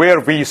where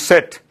we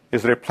sit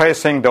is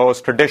replacing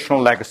those traditional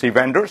legacy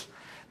vendors.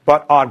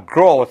 But our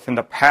growth in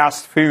the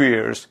past few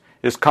years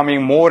is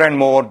coming more and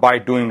more by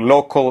doing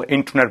local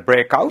internet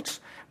breakouts,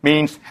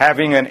 means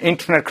having an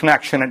internet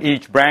connection at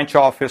each branch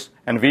office,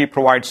 and we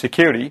provide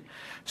security.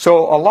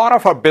 So a lot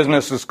of our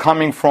business is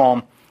coming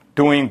from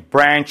doing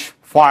branch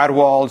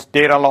firewalls,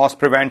 data loss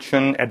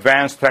prevention,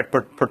 advanced threat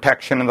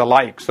protection, and the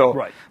like.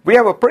 So we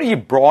have a pretty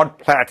broad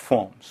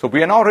platform. So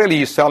we are not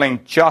really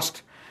selling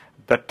just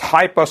the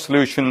type of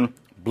solution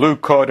Blue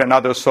Coat and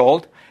others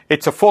sold.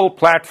 It's a full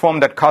platform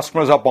that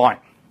customers are buying.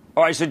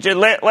 All right, so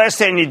last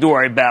thing you need to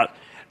worry about.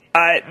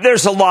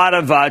 There's a lot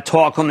of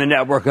talk on the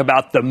network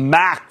about the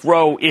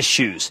macro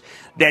issues,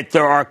 that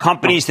there are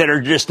companies that are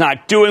just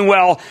not doing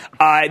well.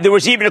 There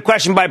was even a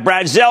question by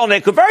Brad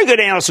Zelnick, a very good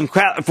analyst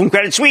from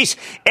Credit Suisse,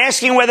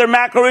 asking whether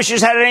macro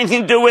issues had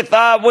anything to do with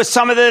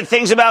some of the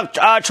things about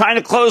trying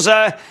to close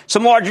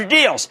some larger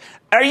deals.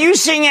 Are you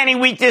seeing any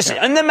weakness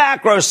on the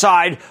macro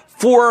side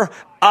for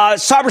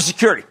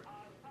cybersecurity?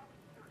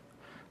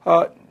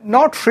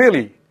 Not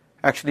really,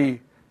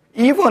 actually.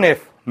 Even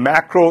if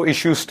macro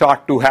issues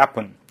start to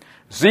happen,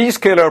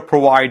 Zscaler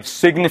provides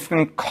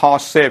significant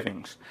cost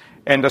savings.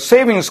 And the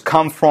savings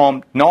come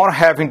from not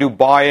having to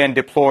buy and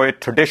deploy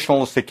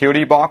traditional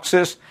security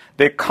boxes.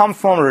 They come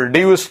from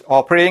reduced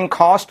operating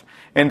cost,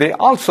 and they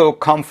also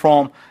come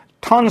from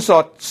tons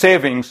of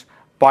savings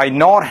by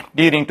not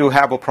needing to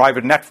have a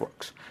private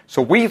networks.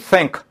 So we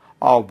think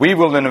we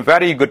will be in a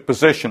very good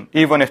position,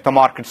 even if the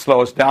market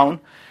slows down.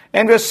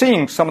 And we're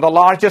seeing some of the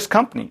largest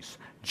companies,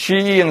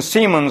 GE and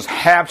Siemens,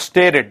 have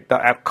stated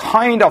the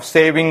kind of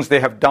savings they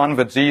have done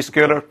with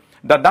Zscaler.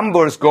 The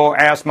numbers go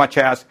as much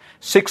as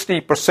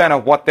 60%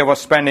 of what they were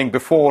spending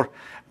before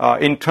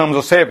in terms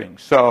of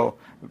savings. So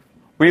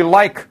we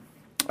like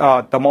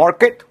the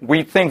market.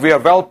 We think we are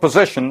well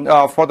positioned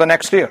for the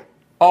next year.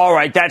 All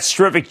right, that's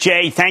terrific,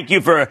 Jay. Thank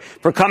you for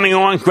coming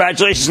on.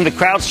 Congratulations on the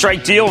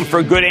CrowdStrike deal and for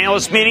a good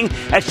analyst meeting.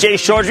 That's Jay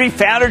Chaudhry,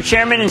 founder,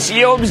 chairman, and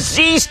CEO of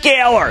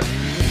Zscaler.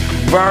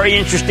 Very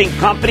interesting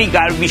company.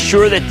 Got to be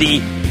sure that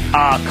the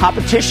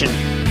competition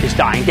is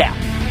dying down.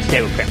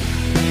 Stay with Cramer.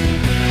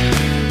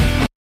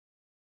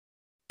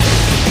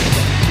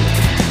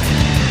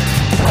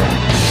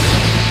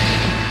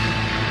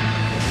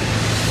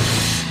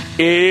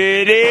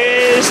 It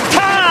is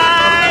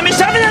time. It's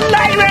time for the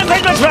lightning round.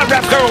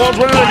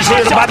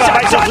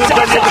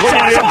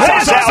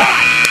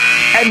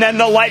 And then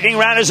the lightning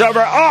round is over.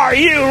 Are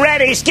you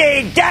ready,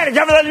 Steve? It's time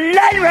for the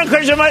lightning round.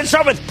 Let's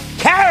start with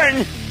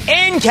Karen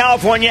in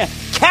California.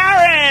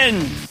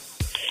 Karen!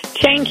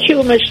 Thank you,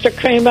 Mr.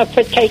 Cramer,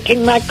 for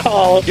taking my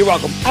call. You're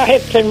welcome. I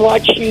have been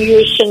watching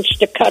you since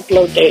the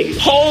Kudlow days.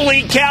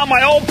 Holy cow,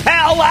 my old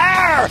pal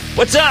Larry!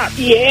 What's up?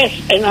 Yes,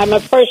 and I'm a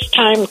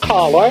first-time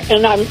caller,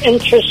 and I'm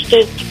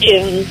interested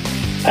in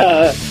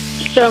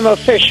Thermo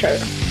Fisher.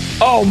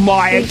 Oh,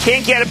 my, I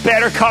can't get a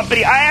better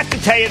company. I have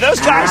to tell you, those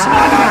guys,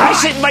 I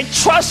said my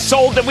trust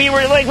sold that we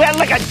had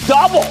like a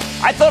double.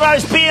 I thought I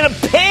was being a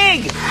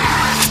pig.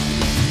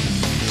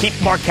 Keep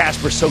Mark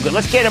Casper so good.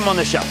 Let's get him on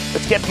the show.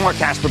 Let's get Mark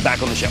Casper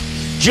back on the show.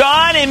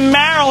 John in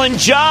Maryland.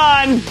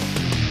 John.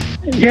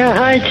 Yeah,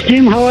 hi, it's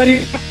Jim. How are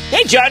you?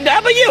 Hey, John. How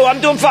about you? I'm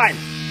doing fine.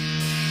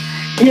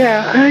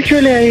 Yeah,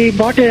 actually, I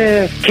bought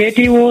a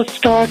KTO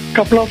stock a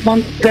couple of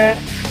months back,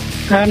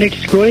 and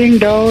it's going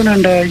down.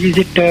 And is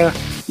it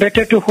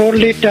better to hold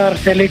it or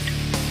sell it?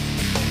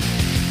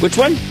 Which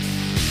one?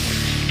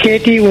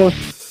 KTO.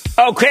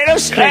 Oh,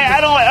 Kratos? I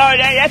don't.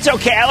 That's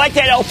okay. I like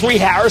that L3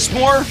 Harris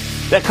more.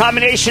 The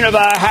combination of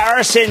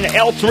Harris and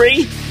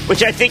L3,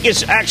 which I think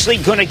is actually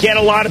going to get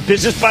a lot of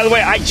business. By the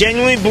way, I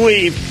genuinely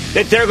believe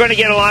that they're going to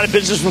get a lot of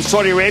business from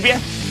Saudi Arabia,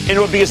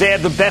 because they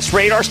have the best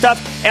radar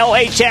stuff.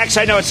 LHX,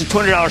 I know it's a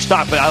 $200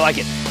 stock, but I like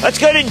it. Let's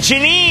go to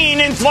Janine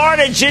in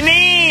Florida.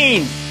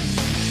 Janine!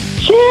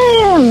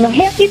 Jim,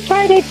 happy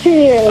Friday to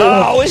you.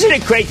 Oh, isn't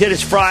it great that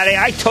it's Friday?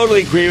 I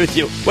totally agree with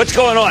you. What's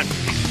going on?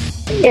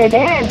 It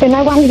is, and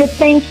I wanted to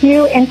thank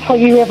you and tell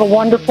you have a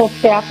wonderful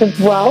staff as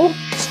well.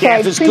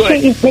 Staff is good. I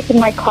appreciate you taking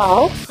my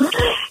call.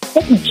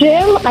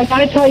 Jim, I got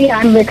to tell you,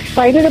 I'm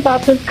excited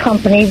about this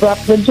company,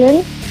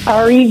 Repligen,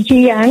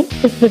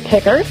 REGN is the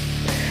ticker.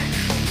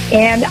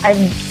 And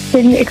I've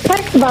been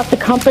excited about the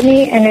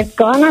company, and it's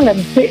gone on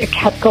it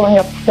kept going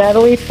up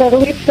steadily.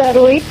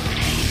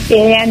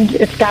 And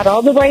it's got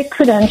all the right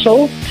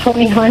credentials.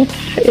 Tony Hunt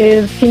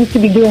seems to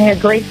be doing a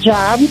great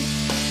job.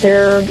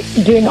 They're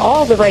doing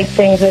all the right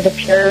things, it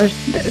appears.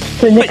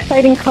 It's an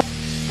exciting company.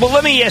 Well,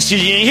 let me ask you,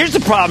 Gene. Here's the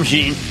problem,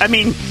 Gene. I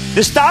mean,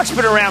 the stock's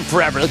been around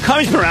forever. The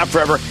company's been around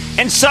forever.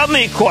 And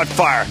suddenly it caught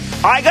fire.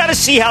 I got to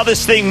see how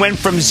this thing went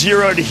from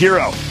zero to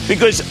hero.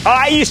 Because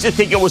I used to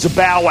think it was a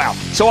bow wow.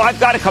 So I've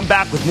got to come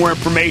back with more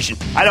information.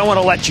 I don't want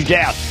to let you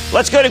down.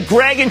 Let's go to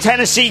Greg in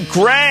Tennessee.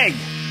 Greg.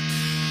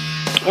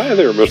 Hi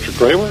there, Mr.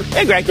 Cramer.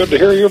 Hey, Greg. Good to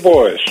hear your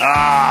voice.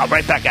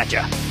 Right back at you.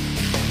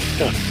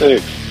 Yeah,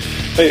 thanks.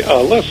 Hey,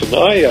 listen,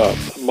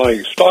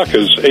 my stock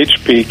is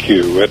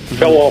HPQ. It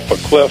fell off a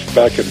cliff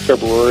back in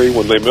February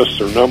when they missed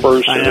their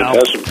numbers, and it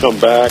hasn't come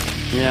back.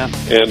 Yeah.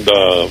 And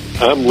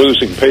I'm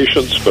losing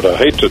patience, but I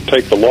hate to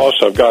take the loss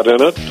I've got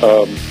in it.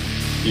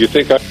 You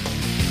think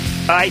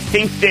I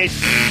think that...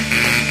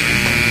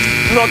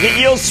 Look, it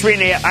yields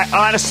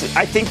 3.5.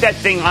 I think that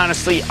thing,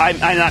 honestly, I'm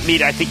not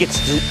meat. I think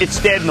it's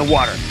dead in the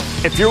water.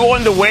 If you're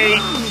willing to wait,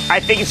 I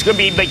think it's going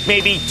to be like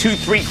maybe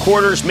 2-3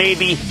 quarters,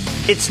 maybe.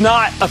 it's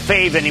not a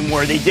fave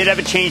anymore. They did have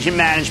a change in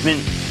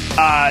management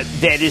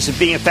that is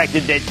being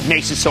affected that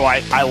makes it so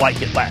I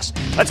like it less.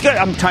 Let's go.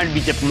 I'm trying to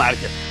be diplomatic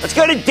here. Let's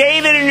go to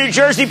David in New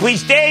Jersey,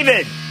 please.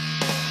 David.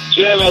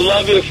 Jim, I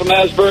love you from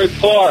Asbury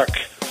Park.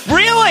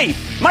 Really?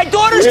 My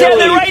daughter's down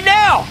there right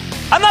now.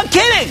 I'm not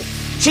kidding.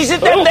 She's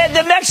at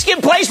the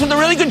Mexican place with the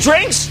really good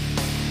drinks.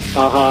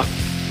 Uh-huh.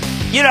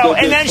 You know,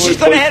 and then she's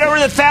going to head over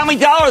to the Family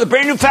Dollar, the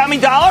brand new Family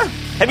Dollar.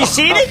 Have you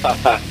seen it?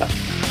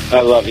 I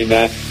love you,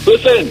 man.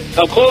 Listen,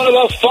 I'm calling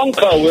about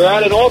Funko. We're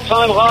at an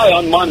all-time high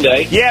on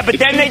Monday. Yeah, but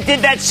then they did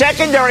that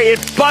secondary.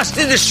 It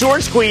busted the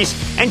short squeeze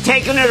and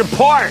taken it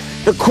apart.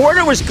 The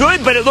quarter was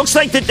good, but it looks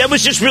like that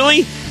was just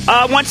really,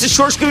 once the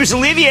short squeeze was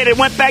alleviated, it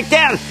went back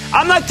down.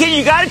 I'm not kidding.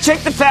 You got to check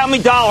the Family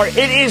Dollar.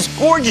 It is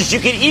gorgeous. You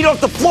can eat off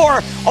the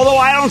floor, although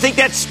I don't think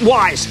that's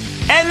wise.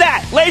 And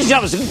that, ladies and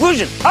gentlemen, is the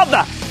conclusion of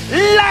the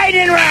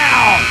Lightning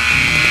Round.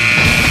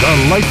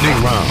 The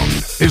Lightning Round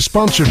is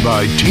sponsored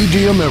by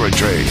TD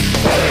Ameritrade.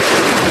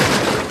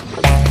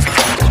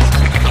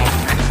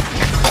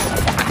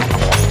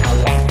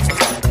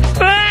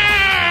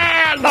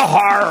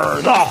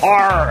 The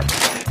horror.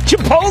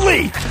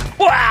 Chipotle.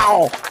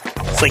 Wow.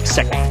 It's like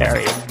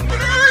Secretariat.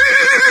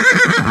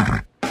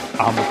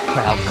 I'm a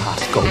proud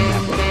Costco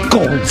member.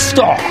 Gold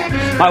star.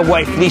 My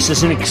wife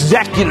Lisa's an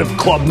executive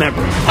club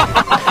member.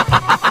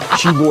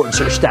 She lords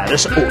her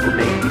status over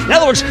me. In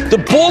other words, the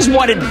Bulls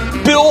wanted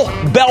Bill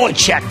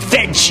Belichick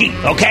fed cheap,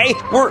 okay?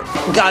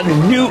 Got a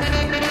new...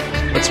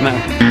 What's the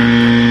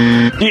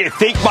matter? Do you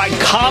think my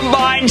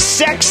combine's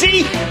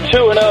sexy?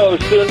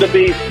 2-0, soon to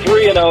be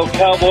 3-0.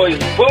 Cowboys,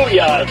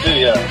 booyah to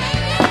you.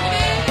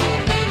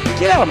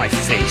 Get out of my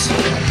face.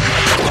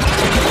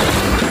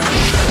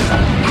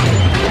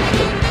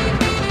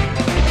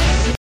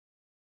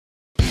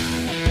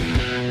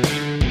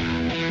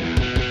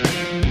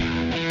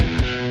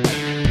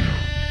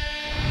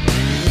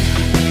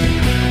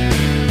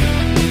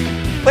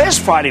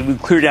 Last Friday, we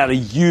cleared out a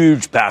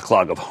huge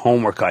backlog of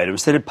homework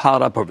items that had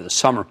piled up over the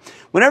summer.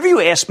 Whenever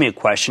you ask me a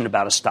question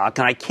about a stock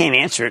and I can't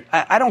answer it,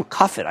 I don't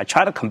cuff it. I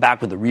try to come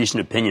back with a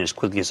reasoned opinion as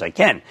quickly as I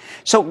can.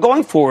 So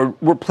going forward,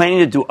 we're planning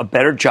to do a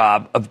better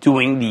job of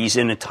doing these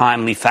in a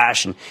timely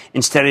fashion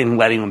instead of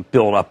letting them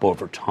build up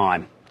over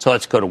time. So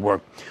let's go to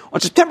work. On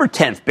September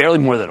 10th, barely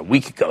more than a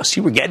week ago,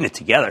 see, we're getting it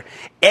together,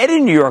 Ed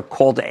in New York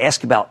called to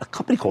ask about a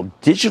company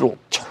called Digital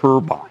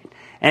Turbine.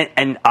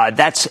 And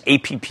that's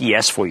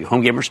APPS for you,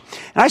 home gamers.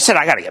 And I said,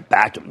 I got to get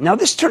back to him. Now,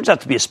 this turns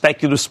out to be a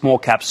speculative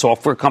small-cap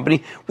software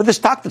company with a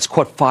stock that's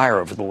caught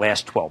fire over the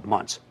last 12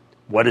 months.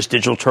 What does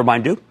Digital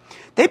Turbine do?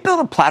 They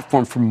build a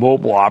platform for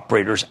mobile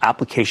operators,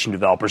 application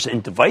developers,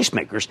 and device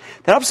makers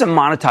that helps them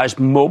monetize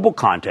mobile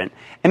content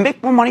and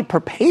make more money per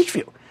page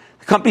view.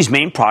 The company's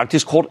main product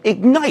is called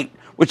Ignite,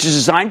 which is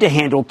designed to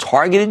handle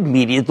targeted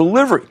media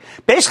delivery.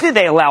 Basically,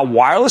 they allow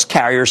wireless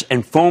carriers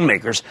and phone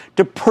makers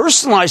to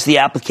personalize the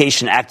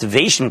application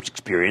activation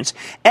experience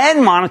and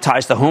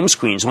monetize the home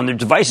screens on their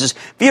devices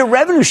via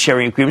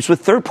revenue-sharing agreements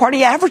with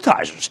third-party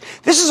advertisers.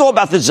 This is all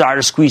about the desire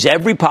to squeeze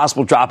every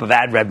possible drop of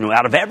ad revenue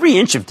out of every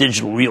inch of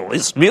digital real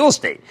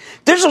estate.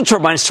 Digital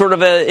Turbine is sort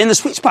of in the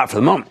sweet spot for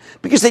the moment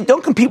because they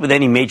don't compete with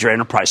any major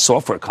enterprise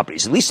software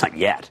companies, at least not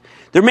yet.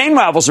 Their main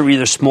rivals are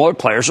either smaller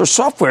players or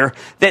software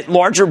that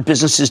larger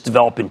businesses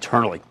develop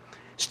internally.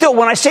 Still,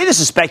 when I say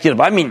this is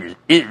speculative, I mean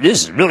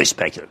this is really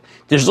speculative.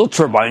 Digital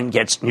Turbine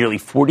gets nearly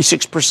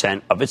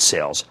 46% of its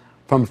sales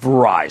from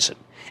Verizon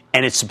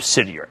and its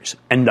subsidiaries,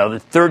 another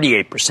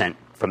 38%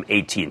 from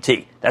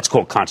AT&T. That's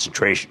called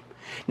concentration.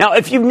 Now,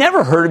 if you've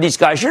never heard of these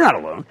guys, you're not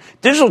alone.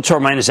 Digital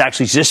Turbine has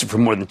actually existed for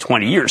more than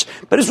 20 years,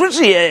 but it's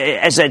originally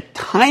as a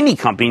tiny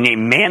company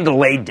named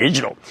Mandalay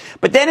Digital.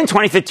 But then in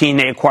 2015,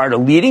 they acquired a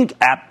leading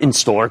app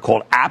installer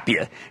called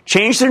Appia,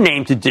 changed their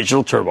name to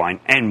Digital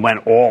Turbine, and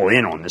went all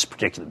in on this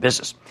particular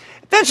business.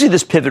 Eventually,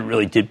 this pivot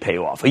really did pay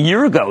off. A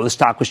year ago, the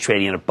stock was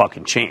trading at $1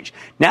 and change.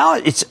 Now,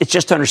 it's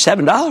just under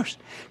 $7.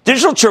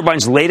 Digital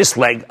Turbine's latest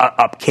leg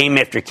up came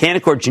after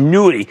Canaccord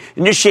Genuity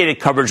initiated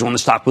coverage on the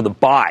stock with a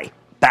buy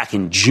back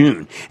in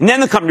June. And then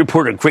the company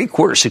reported a great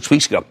quarter 6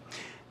 weeks ago.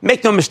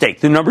 Make no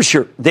mistake, the numbers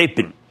here, they've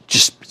been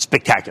just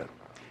spectacular.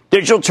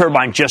 Digital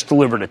Turbine just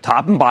delivered a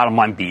top and bottom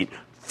line beat,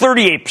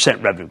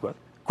 38% revenue growth.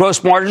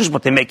 Gross margins,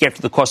 what they make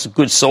after the cost of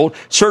goods sold,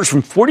 surged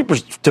from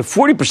 40% to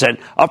 40%,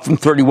 up from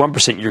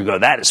 31% a year ago.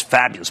 That is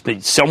fabulous.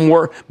 But sell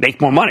more, make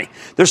more money.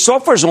 Their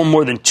software is on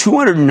more than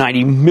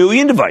 290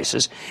 million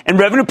devices, and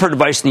revenue per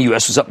device in the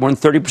U.S. was up more than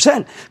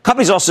 30%.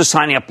 Companies also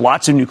signing up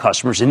lots of new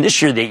customers, and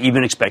this year they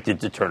even expected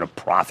to turn a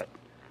profit.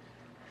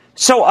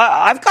 So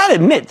I've got to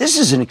admit, this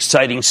is an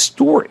exciting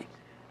story.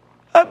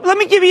 Let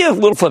me give you a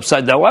little flip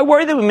side, though. I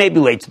worry that we may be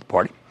late to the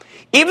party.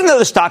 Even though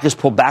the stock has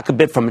pulled back a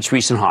bit from its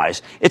recent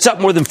highs, it's up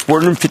more than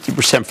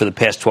 450% for the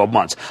past 12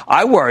 months.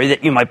 I worry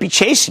that you might be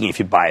chasing if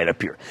you buy it up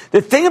here.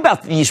 The thing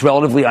about these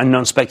relatively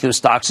unknown speculative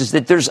stocks is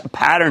that there's a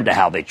pattern to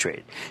how they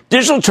trade.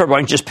 Digital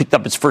Turbine just picked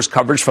up its first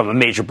coverage from a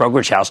major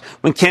brokerage house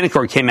when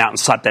Canaccord came out and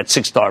slapped that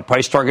 $6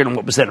 price target on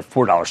what was then a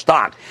 $4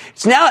 stock.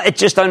 It's now at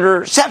just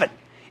under $7.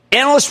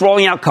 Analysts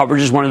rolling out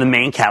coverage is one of the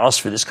main catalysts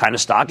for this kind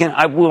of stock,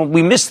 and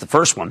we missed the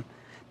first one.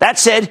 That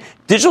said,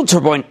 Digital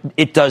Turbine,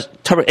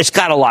 it's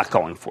got a lot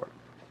going for it.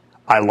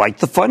 I like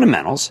the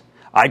fundamentals.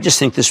 I just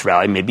think this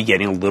rally may be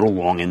getting a little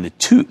long in the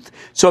tooth.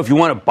 So if you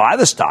want to buy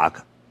the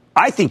stock,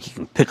 I think you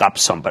can pick up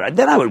some, but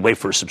then I would wait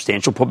for a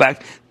substantial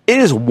pullback. It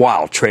is a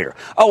wild trader.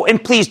 Oh,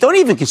 and please don't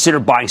even consider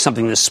buying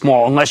something this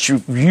small unless you're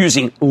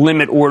using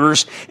limit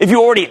orders. If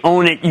you already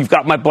own it, you've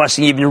got my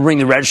blessing. Even if you ring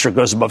the register, it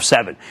goes above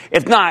 7.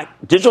 If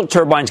not, Digital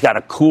Turbine's got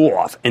to cool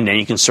off, and then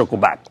you can circle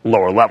back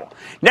lower level.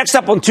 Next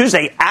up on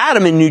Tuesday,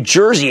 Adam in New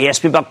Jersey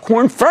asked me about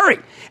Korn Ferry.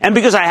 And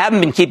because I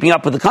haven't been keeping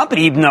up with the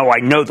company, even though I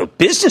know the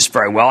business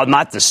very well,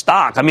 not the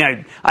stock, I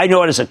mean, I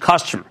know it as a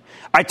customer.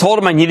 I told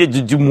him I needed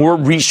to do more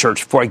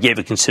research before I gave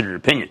a considered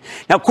opinion.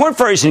 Now, Korn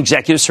Ferry is an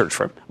executive search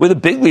firm with a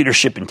big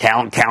leadership in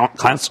talent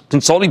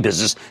consulting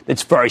business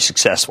that's very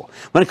successful.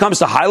 When it comes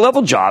to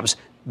high-level jobs,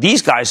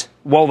 these guys,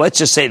 well, let's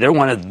just say they're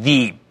one of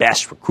the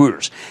best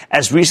recruiters.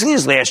 As recently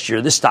as last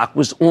year, the stock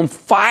was on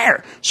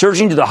fire,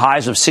 surging to the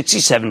highs of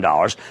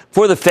 $67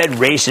 before the Fed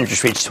raised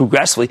interest rates too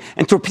aggressively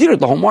and torpedoed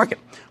the whole market.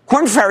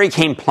 Korn Ferry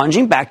came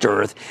plunging back to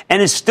earth,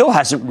 and it still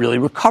hasn't really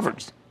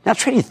recovered. Now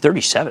trading at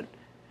 37.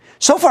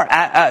 So for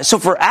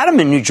Adam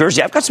in New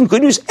Jersey, I've got some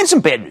good news and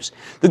some bad news.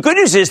 The good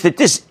news is that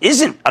this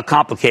isn't a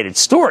complicated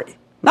story.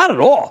 Not at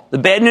all. The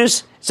bad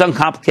news, it's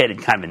uncomplicated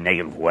in kind of a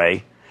negative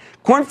way.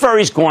 Korn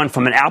Ferry's gone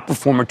from an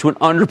outperformer to an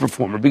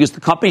underperformer because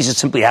the company just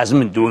simply hasn't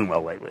been doing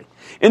well lately.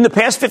 In the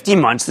past 15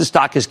 months, the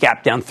stock has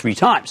gapped down 3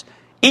 times.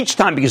 Each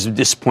time because of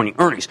disappointing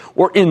earnings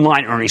or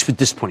inline earnings with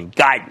disappointing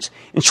guidance.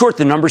 In short,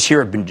 the numbers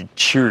here have been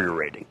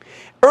deteriorating.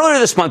 Earlier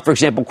this month, for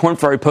example, Korn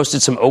Ferry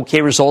posted some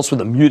okay results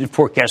with a muted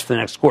forecast for the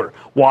next quarter.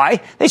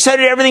 Why? They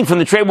cited everything from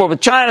the trade war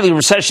with China, the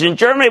recession in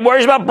Germany,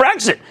 worries about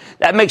Brexit.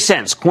 That makes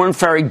sense. Korn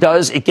Ferry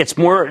it gets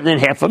more than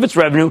half of its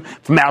revenue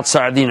from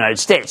outside of the United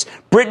States.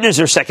 Britain is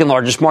their second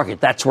largest market.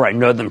 That's where I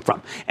know them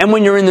from. And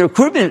when you're in the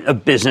recruitment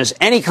of business,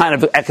 any kind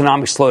of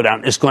economic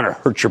slowdown is going to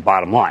hurt your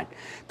bottom line.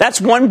 That's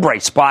one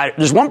bright spot.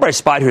 There's one bright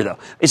spot here, though,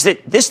 is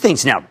that this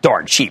thing's now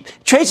darn cheap.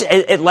 It trades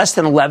at less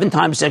than 11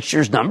 times next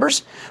year's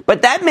numbers.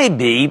 But that may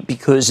be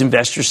because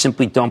investors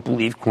simply don't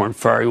believe Korn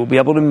Ferry will be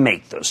able to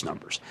make those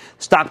numbers.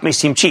 The stock may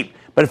seem cheap,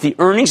 but if the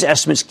earnings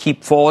estimates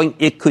keep falling,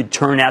 it could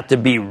turn out to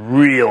be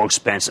real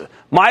expensive.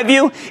 My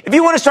view, if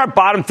you want to start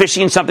bottom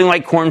fishing in something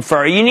like Korn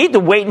Ferry, you need to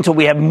wait until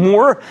we have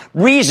more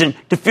reason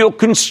to feel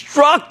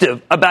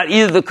constructive about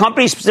either the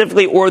company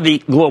specifically or the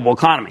global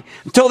economy.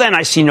 Until then,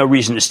 I see no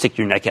reason to stick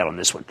your neck out on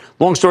this one.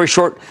 Long story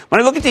short,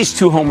 when I look at these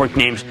two homework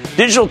names,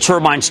 Digital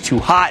Turbine's too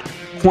hot,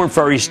 Korn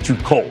Ferry's too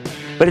cold.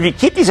 But if you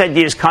keep these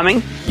ideas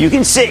coming, you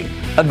can see,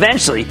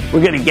 eventually,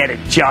 we're going to get it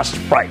just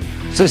right.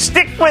 So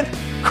stick with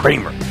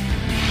Cramer.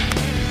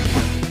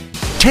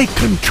 Take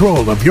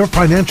control of your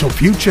financial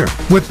future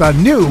with the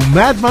new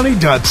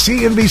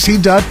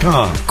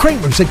madmoney.cnbc.com.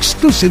 Cramer's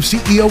exclusive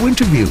CEO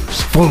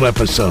interviews, full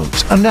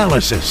episodes,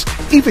 analysis,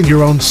 even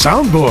your own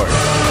soundboard.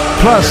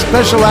 Plus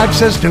special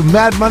access to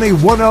Mad Money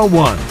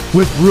 101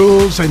 with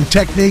rules and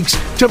techniques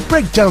to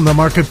break down the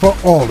market for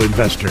all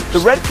investors. The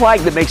red flag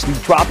that makes me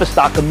drop a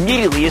stock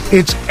immediately is...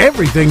 It's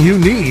everything you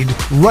need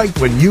right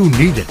when you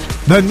need it.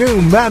 The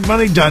new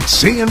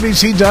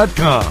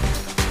madmoney.cnbc.com.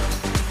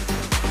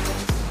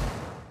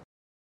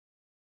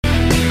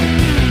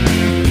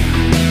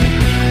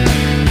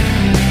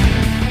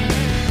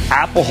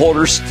 Apple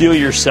holders, steel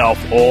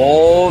yourself.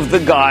 All of the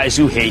guys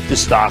who hate the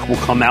stock will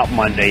come out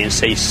Monday and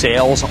say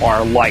sales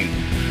are light,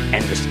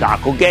 and the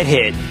stock will get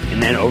hit,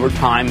 and then over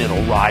time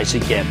it'll rise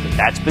again. But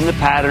that's been the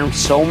pattern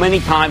so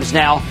many times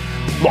now.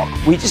 Look,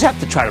 we just have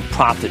to try to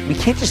profit. We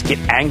can't just get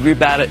angry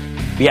about it.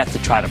 We have to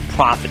try to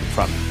profit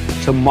from it.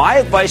 So my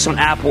advice on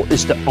Apple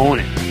is to own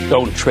it.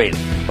 Don't trade it.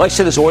 Like I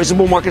said, there's always a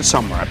bull market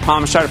somewhere. I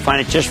promise I'll try to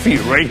find it just for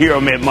you right here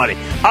on Mad Money.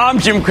 I'm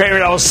Jim Cramer,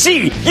 and I will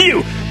see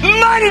you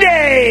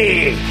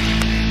Monday!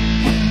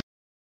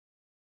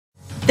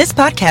 This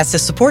podcast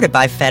is supported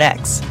by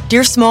FedEx.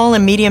 Dear small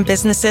and medium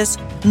businesses,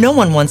 no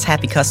one wants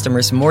happy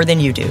customers more than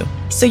you do.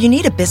 So you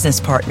need a business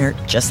partner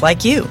just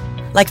like you.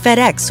 Like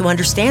FedEx, who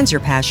understands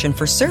your passion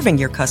for serving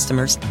your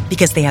customers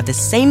because they have the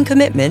same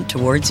commitment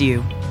towards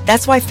you.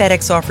 That's why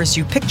FedEx offers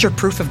you picture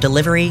proof of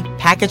delivery,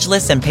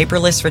 packageless and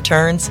paperless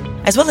returns,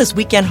 as well as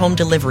weekend home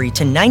delivery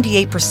to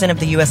 98% of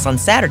the U.S. on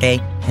Saturday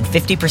and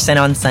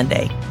 50% on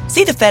Sunday.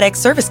 See the FedEx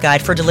service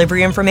guide for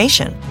delivery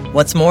information.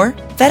 What's more,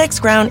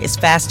 FedEx Ground is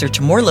faster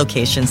to more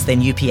locations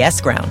than UPS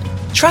Ground.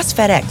 Trust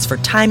FedEx for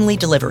timely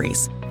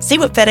deliveries. See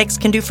what FedEx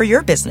can do for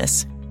your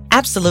business.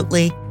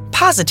 Absolutely,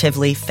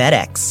 positively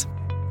FedEx.